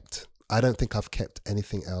I've kept. I don't think I've kept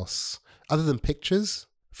anything else other than pictures,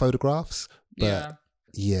 photographs. But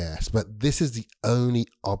yes, but this is the only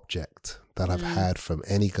object that I've had from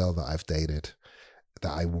any girl that I've dated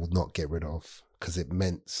that I will not get rid of because it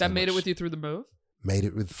meant so that made much. it with you through the move. Made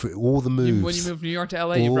it through all the moves. When you moved from New York to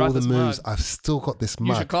LA, you brought this mug. I've still got this mug.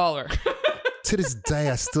 You should call her. To this day,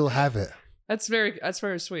 I still have it. That's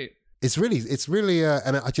very sweet. It's really, and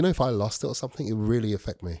do you know, if I lost it or something, it would really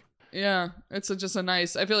affect me. Yeah, it's just a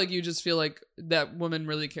nice. I feel like you just feel like that woman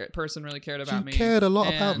person really cared about me. She cared a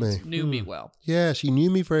lot about me. Knew me well. Yeah, she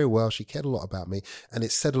knew me very well. She cared a lot about me, and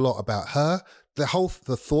it said a lot about her. The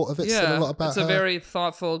thought of it said a lot about her. It's a very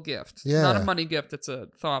thoughtful gift. Yeah. Not a money gift. It's a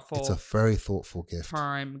thoughtful. It's a very thoughtful gift.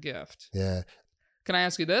 Time gift. Yeah. Can I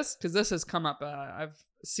ask you this? Because this has come up. I've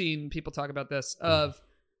seen people talk about this of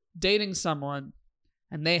dating someone,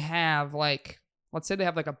 and they have let's say they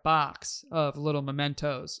have a box of little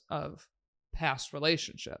mementos of past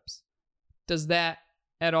relationships. Does that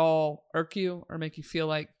at all irk you or make you feel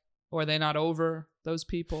like, or are they not over those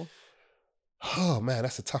people? Oh man,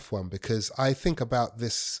 that's a tough one because I think about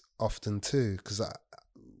this often too. Because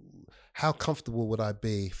how comfortable would I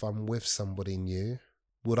be if I'm with somebody new?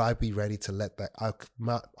 Would I be ready to let that?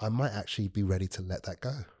 I might actually be ready to let that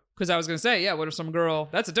go. Because I was going to say, yeah, what if some girl,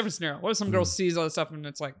 that's a different scenario. What if some girl sees all this stuff and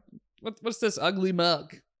it's like, what's this ugly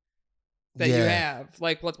mug that you have?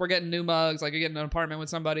 Like, we're getting new mugs, like you're getting an apartment with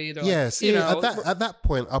somebody. Yes, at that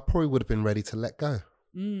point, I probably would have been ready to let go.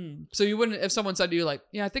 So you wouldn't, if someone said to you like,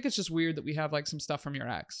 yeah, I think it's just weird that we have some stuff from your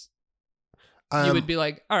ex. You would be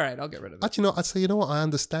like, all right, I'll get rid of it. Actually, I'd say, you know what, I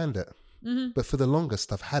understand it. But for the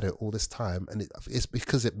longest, I've had it all this time, and it's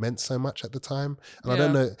because it meant so much at the time. And I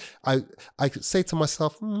don't know. I could say to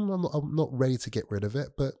myself, I'm not ready to get rid of it,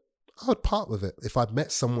 but I would part with it if I'd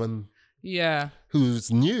met someone,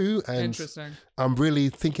 who's new and interesting. I'm really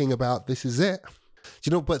thinking about this is it.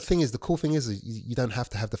 You know, but the cool thing is you don't have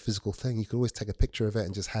to have the physical thing. You can always take a picture of it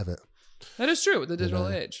and just have it. That is true with the digital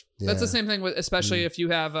age. Yeah. That's the same thing with, especially if you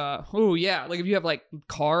have, if you have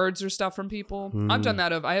cards or stuff from people. I've done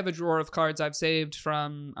that. I have a drawer of cards I've saved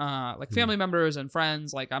from family members and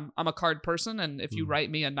friends. Like I'm a card person, and if you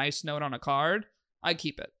write me a nice note on a card, I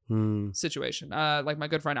keep it. Situation. Like my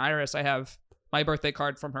good friend Iris, I have my birthday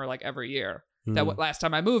card from her every year. That last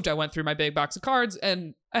time I moved, I went through my big box of cards,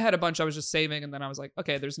 and I had a bunch I was just saving, and then I was like,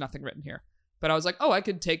 okay, there's nothing written here. But I was like, oh, I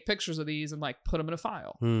could take pictures of these and put them in a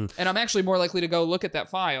file. And I'm actually more likely to go look at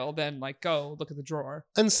that file than go look at the drawer.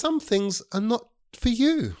 And some things are not for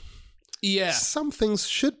you. Yeah. Some things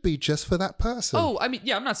should be just for that person. Oh, I mean,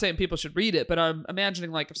 yeah, I'm not saying people should read it, but I'm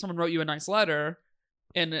imagining if someone wrote you a nice letter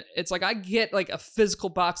and it's I get a physical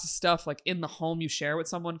box of stuff in the home you share with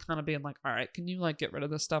someone, kind of being all right, can you get rid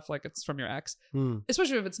of this stuff it's from your ex?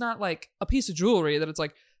 Especially if it's not a piece of jewelry that it's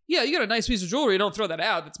yeah, you got a nice piece of jewelry. Don't throw that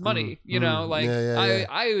out. That's money. You know,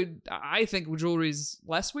 I think jewelry's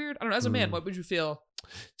less weird. I don't know. As a man, what would you feel?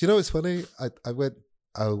 Do you know what's funny?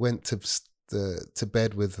 I went to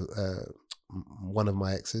bed with one of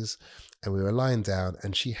my exes, and we were lying down,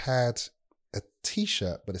 and she had a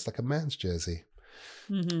T-shirt, but it's a man's jersey.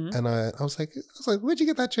 And I was like, where'd you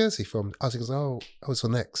get that jersey from? I was like, oh, I was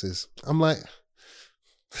from exes. I'm like.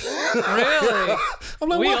 Really? I'm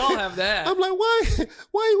like, we all have that. I'm like, why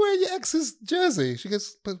are you wearing your ex's jersey? She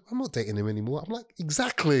goes, but I'm not dating him anymore. I'm like,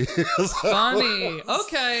 exactly. Funny.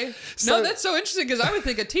 Okay. No, that's so interesting because I would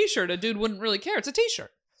think a T-shirt, a dude wouldn't really care. It's a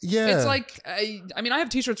T-shirt. Yeah. It's like, I mean, I have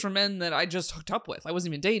t-shirts from men that I just hooked up with. I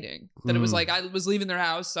wasn't even dating. That it was like, I was leaving their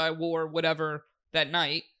house. I wore whatever that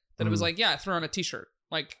night. That it was like, yeah, I threw on a t-shirt.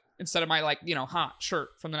 Like, instead of my like, you know, hot shirt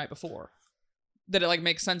from the night before. That it like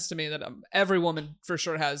makes sense to me that every woman for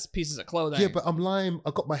sure has pieces of clothing. Yeah, but I'm lying.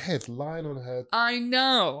 I got my head lying on her. I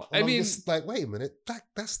know. And I mean, I'm just like, wait a minute.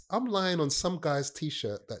 I'm lying on some guy's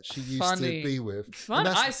t-shirt that she used to be with. Fun.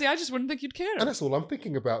 I see. I just wouldn't think you'd care. And that's all I'm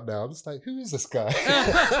thinking about now. I'm just like, who is this guy?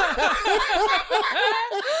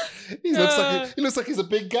 He looks like he's a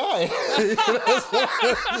big guy.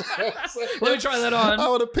 Let me try that on.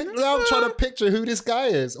 I'm trying to picture who this guy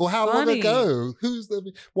is, or how long ago.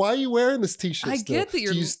 Why are you wearing this t-shirt? I get that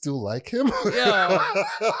Do you still like him? Yeah,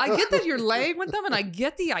 I get that you're laying with them, and I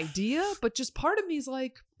get the idea, but just part of me is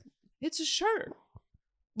like, it's a shirt.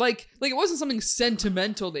 Like it wasn't something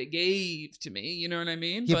sentimental they gave to me. You know what I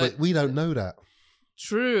mean? Yeah, but we don't know that.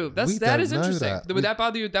 True. That is interesting. Would that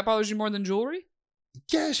bother you? That bothers you more than jewelry?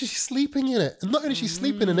 Yeah, she's sleeping in it. And not only is she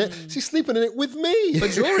sleeping in it, she's sleeping in it with me.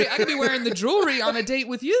 But jewelry, I could be wearing the jewelry on a date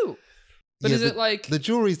with you. But is it like... The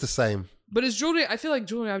jewelry's the same. But is jewelry... I feel like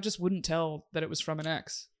jewelry, I just wouldn't tell that it was from an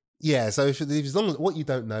ex. Yeah, so as long as what you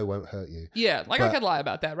don't know won't hurt you. Yeah, like I could lie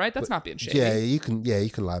about that, right? That's not being shady. Yeah, you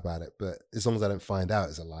can lie about it, but as long as I don't find out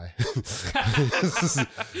it's a lie.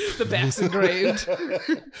 The back's engraved.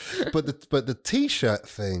 But the t-shirt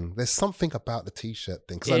thing, there's something about the t-shirt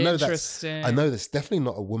thing, because I know that's definitely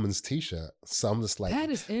not a woman's t-shirt. So I'm just like,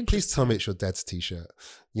 that is interesting. Please tell me it's your dad's t-shirt.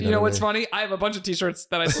 You know what's funny? I have a bunch of t-shirts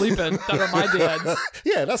that I sleep in that are my dad's.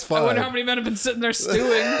 Yeah, that's fine. I wonder how many men have been sitting there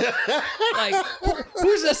stewing. Like,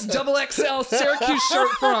 who's this double XL Syracuse shirt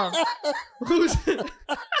from? Who's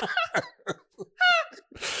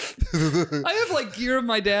I have like gear of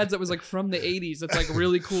my dad's that was like from the 80s. It's like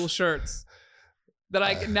really cool shirts. That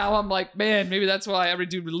I'm like, man, maybe that's why every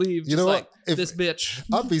dude would leave. You know what? Like, this bitch.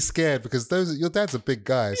 I'd be scared because your dad's a big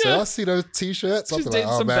guy. So I see those t-shirts. I'll be like,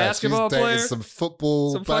 oh man, basketball she's dating players,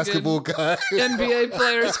 some basketball guy. NBA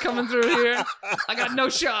players coming through here. I got no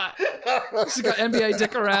shot. She's got NBA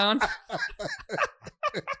dick around.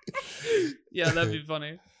 Yeah, that'd be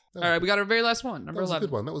funny. All right, we got our very last one. Number 11.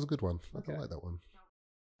 That was a good one. I like that one.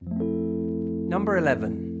 Number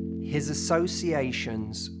 11. His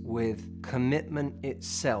associations with commitment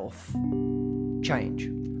itself change.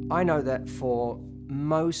 I know that for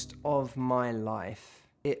most of my life,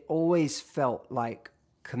 it always felt like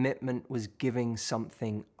commitment was giving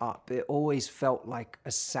something up. It always felt like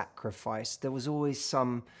a sacrifice. There was always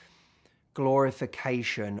some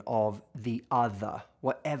glorification of the other,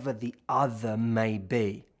 whatever the other may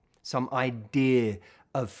be. Some idea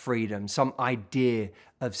of freedom, some idea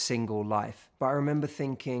of single life. But I remember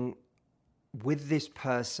thinking, with this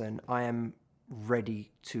person, I am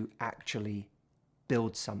ready to actually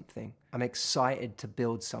build something. I'm excited to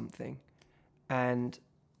build something. And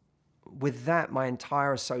with that, my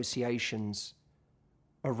entire associations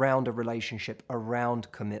around a relationship,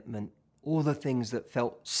 around commitment, all the things that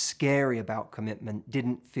felt scary about commitment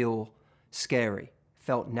didn't feel scary. It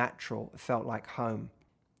felt natural. It felt like home.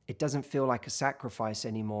 It doesn't feel like a sacrifice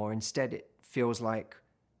anymore. Instead, it feels like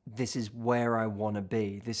this is where I want to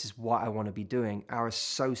be. This is what I want to be doing. Our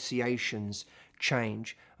associations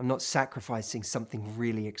change. I'm not sacrificing something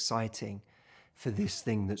really exciting for this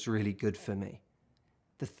thing that's really good for me.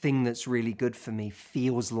 The thing that's really good for me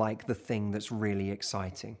feels like the thing that's really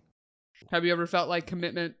exciting. Have you ever felt like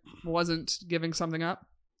commitment wasn't giving something up?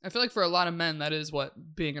 I feel like for a lot of men, that is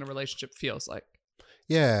what being in a relationship feels like.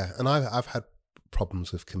 Yeah, and I've had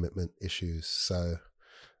problems with commitment issues, so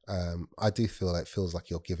I do feel like it feels like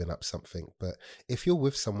you're giving up something. But if you're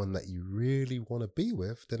with someone that you really want to be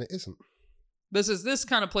with, then it isn't. This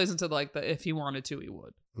kind of plays into like the if he wanted to, he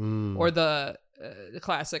would, or the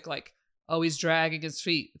classic like, oh, he's dragging his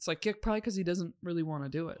feet. It's like, yeah, probably because he doesn't really want to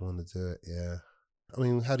do it. Yeah. I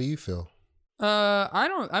mean, how do you feel?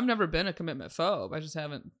 I've never been a commitment phobe. I just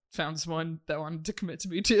haven't found someone that wanted to commit to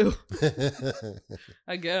me too.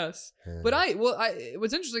 I guess. Yeah. But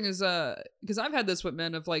what's interesting is, because I've had this with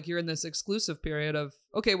men of like, you're in this exclusive period of,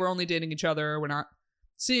 okay, we're only dating each other. We're not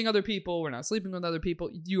seeing other people. We're not sleeping with other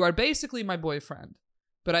people. You are basically my boyfriend,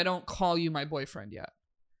 but I don't call you my boyfriend yet.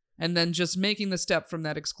 And then just making the step from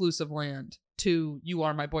that exclusive land to you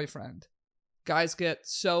are my boyfriend, guys get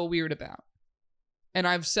so weird about. And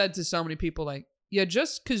I've said to so many people, like, yeah,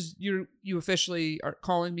 just because you officially are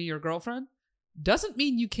calling me your girlfriend doesn't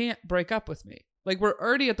mean you can't break up with me. Like, we're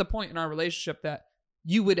already at the point in our relationship that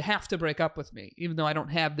you would have to break up with me, even though I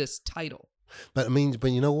don't have this title. But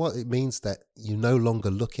you know what? It means that you're no longer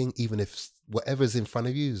looking, even if whatever's in front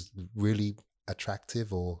of you is really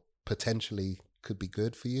attractive or potentially could be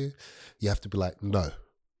good for you. You have to be like, no,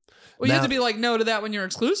 Well, you have to be like no to that when you're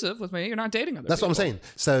exclusive with me. You're not dating other people. That's what I'm saying.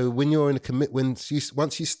 So when you're in a once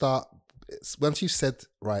you said,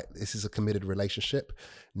 right, this is a committed relationship,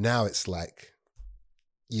 now it's like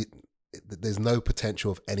there's no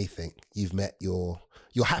potential of anything. You've met you're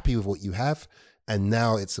happy with what you have, and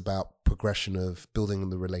now it's about progression of building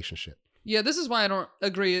the relationship. Yeah, this is why I don't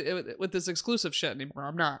agree with this exclusive shit anymore.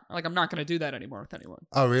 I'm not going to do that anymore with anyone.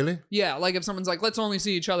 Oh, really? Yeah, like if someone's like, let's only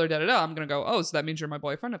see each other, da-da-da, I'm going to go, oh, so that means you're my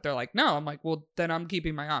boyfriend? If they're like, no, I'm like, well, then I'm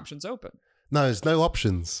keeping my options open. No, there's no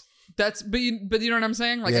options. But you know what I'm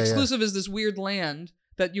saying? Like exclusive is this weird land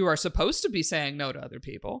that you are supposed to be saying no to other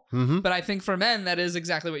people. Mm-hmm. But I think for men, that is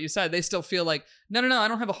exactly what you said. They still feel like, no, I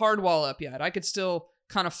don't have a hard wall up yet. I could still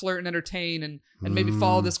kind of flirt and entertain and maybe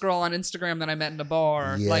follow this girl on Instagram that I met in a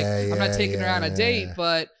bar. I'm not taking her on a date,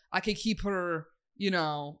 but I could keep her,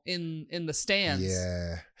 in the stands.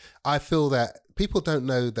 Yeah. I feel that people don't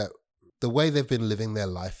know that the way they've been living their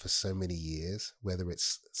life for so many years, whether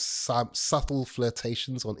it's some subtle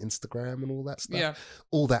flirtations on Instagram and all that stuff,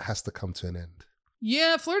 all that has to come to an end.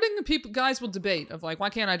 Yeah, flirting, guys will debate of like,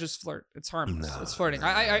 why can't I just flirt? It's harmless. No, it's flirting. no.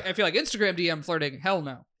 I feel like Instagram DM flirting, hell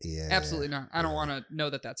no. Yeah. Absolutely not. I don't want to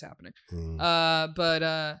know that that's happening.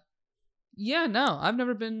 Mm. Yeah, no, I've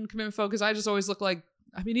never been commitment focused. I just always look like,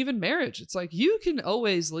 even marriage, it's like you can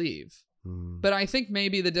always leave. But I think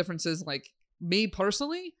maybe the difference is like me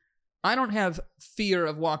personally, I don't have fear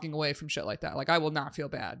of walking away from shit like that. Like I will not feel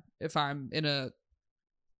bad if I'm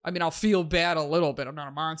I'll feel bad a little bit. I'm not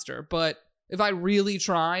a monster, but if I really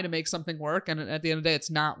try to make something work and at the end of the day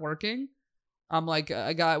it's not working, I'm like,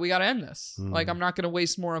 we got to end this. Like I'm not going to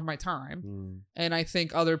waste more of my time. And I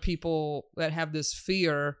think other people that have this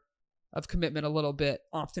fear of commitment a little bit,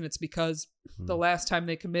 often it's because the last time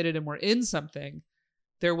they committed and were in something,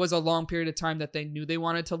 there was a long period of time that they knew they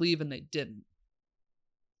wanted to leave and they didn't.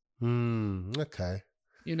 Okay.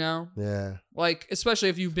 Yeah. Like, especially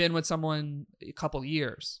if you've been with someone a couple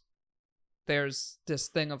years, there's this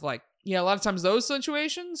thing of like, a lot of times those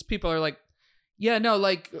situations, people are like,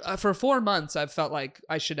 for 4 months, I've felt like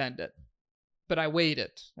I should end it. But I waited.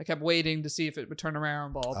 I kept waiting to see if it would turn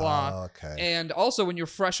around, blah, blah, blah. Oh, okay. And also when you're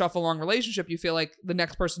fresh off a long relationship, you feel like the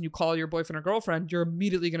next person you call your boyfriend or girlfriend, you're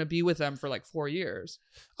immediately going to be with them for like 4 years.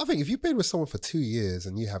 I think if you've been with someone for 2 years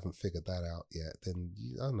and you haven't figured that out yet, then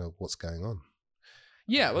I don't know what's going on.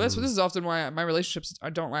 Yeah, well, this is often why my relationships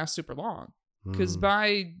don't last super long. Because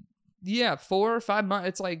by 4 or 5 months,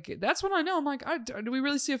 it's like, that's when I know. I'm like, do we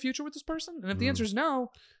really see a future with this person? And if the answer is no,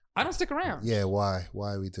 I don't stick around. Yeah, why?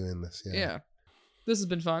 Why are we doing this? Yeah. This has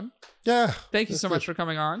been fun. Yeah. Thank you so much for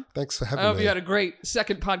coming on. Thanks for having me. I hope you had a great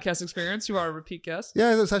second podcast experience. You are a repeat guest.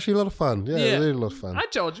 Yeah, it was actually a lot of fun. Yeah, really a lot of fun. I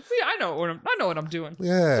told you. I know what I'm doing.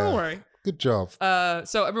 Yeah. Don't worry. Good job.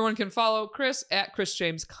 So everyone can follow Chris at Chris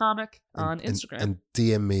James Comic on Instagram. And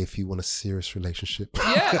DM me if you want a serious relationship.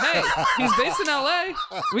 Yeah, hey, he's based in LA.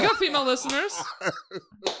 We got female listeners.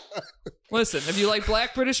 Listen, if you like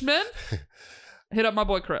black British men, hit up my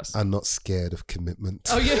boy Chris. I'm not scared of commitment.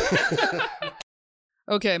 Oh, yeah.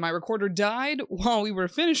 Okay, my recorder died while we were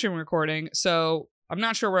finishing recording, so I'm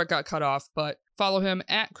not sure where it got cut off, but follow him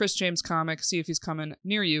at Chris James Comic. See if he's coming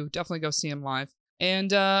near you. Definitely go see him live.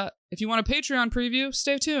 And if you want a Patreon preview,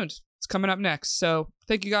 stay tuned. It's coming up next. So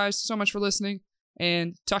thank you guys so much for listening,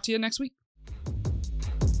 and talk to you next week.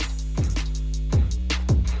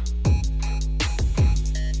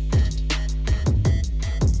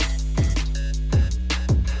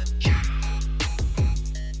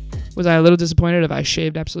 Was I a little disappointed if I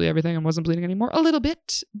shaved absolutely everything and wasn't bleeding anymore? A little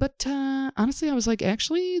bit. But honestly, I was like,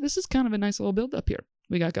 actually, this is kind of a nice little build up here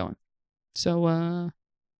we got going. So, I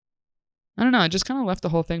don't know. I just kind of left the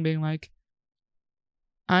whole thing being like,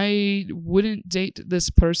 I wouldn't date this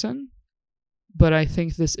person, but I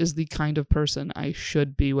think this is the kind of person I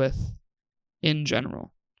should be with in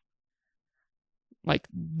general. Like,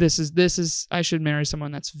 this is, I should marry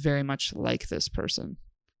someone that's very much like this person.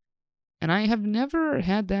 And I have never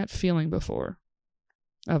had that feeling before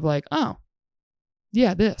of like, oh,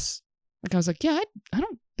 yeah, this. Like I was like, yeah, I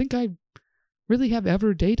don't think I really have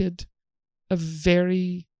ever dated a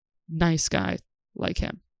very nice guy like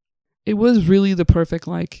him. It was really the perfect,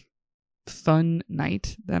 like, fun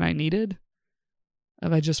night that I needed.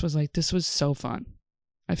 I just was like, this was so fun.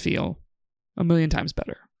 I feel 1,000,000 times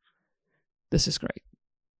better. This is great.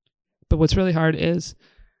 But what's really hard is,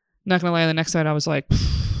 not going to lie, the next night I was like,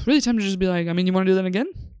 really tempted to just be like, you want to do that again?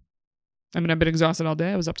 I've been exhausted all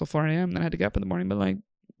day. I was up till 4 a.m. Then I had to get up in the morning, but like,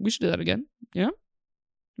 we should do that again. Yeah?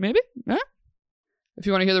 Maybe? Yeah? If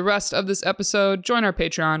you want to hear the rest of this episode, join our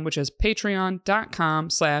Patreon, which is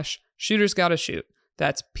patreon.com/shootersgottashoot.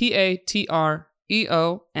 That's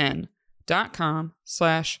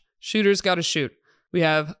PATREON.com/shootersgottashoot. Shooters Gotta Shoot. We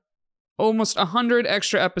have almost 100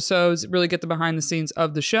 extra episodes, really get the behind the scenes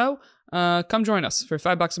of the show. Come join us for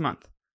 $5 a month.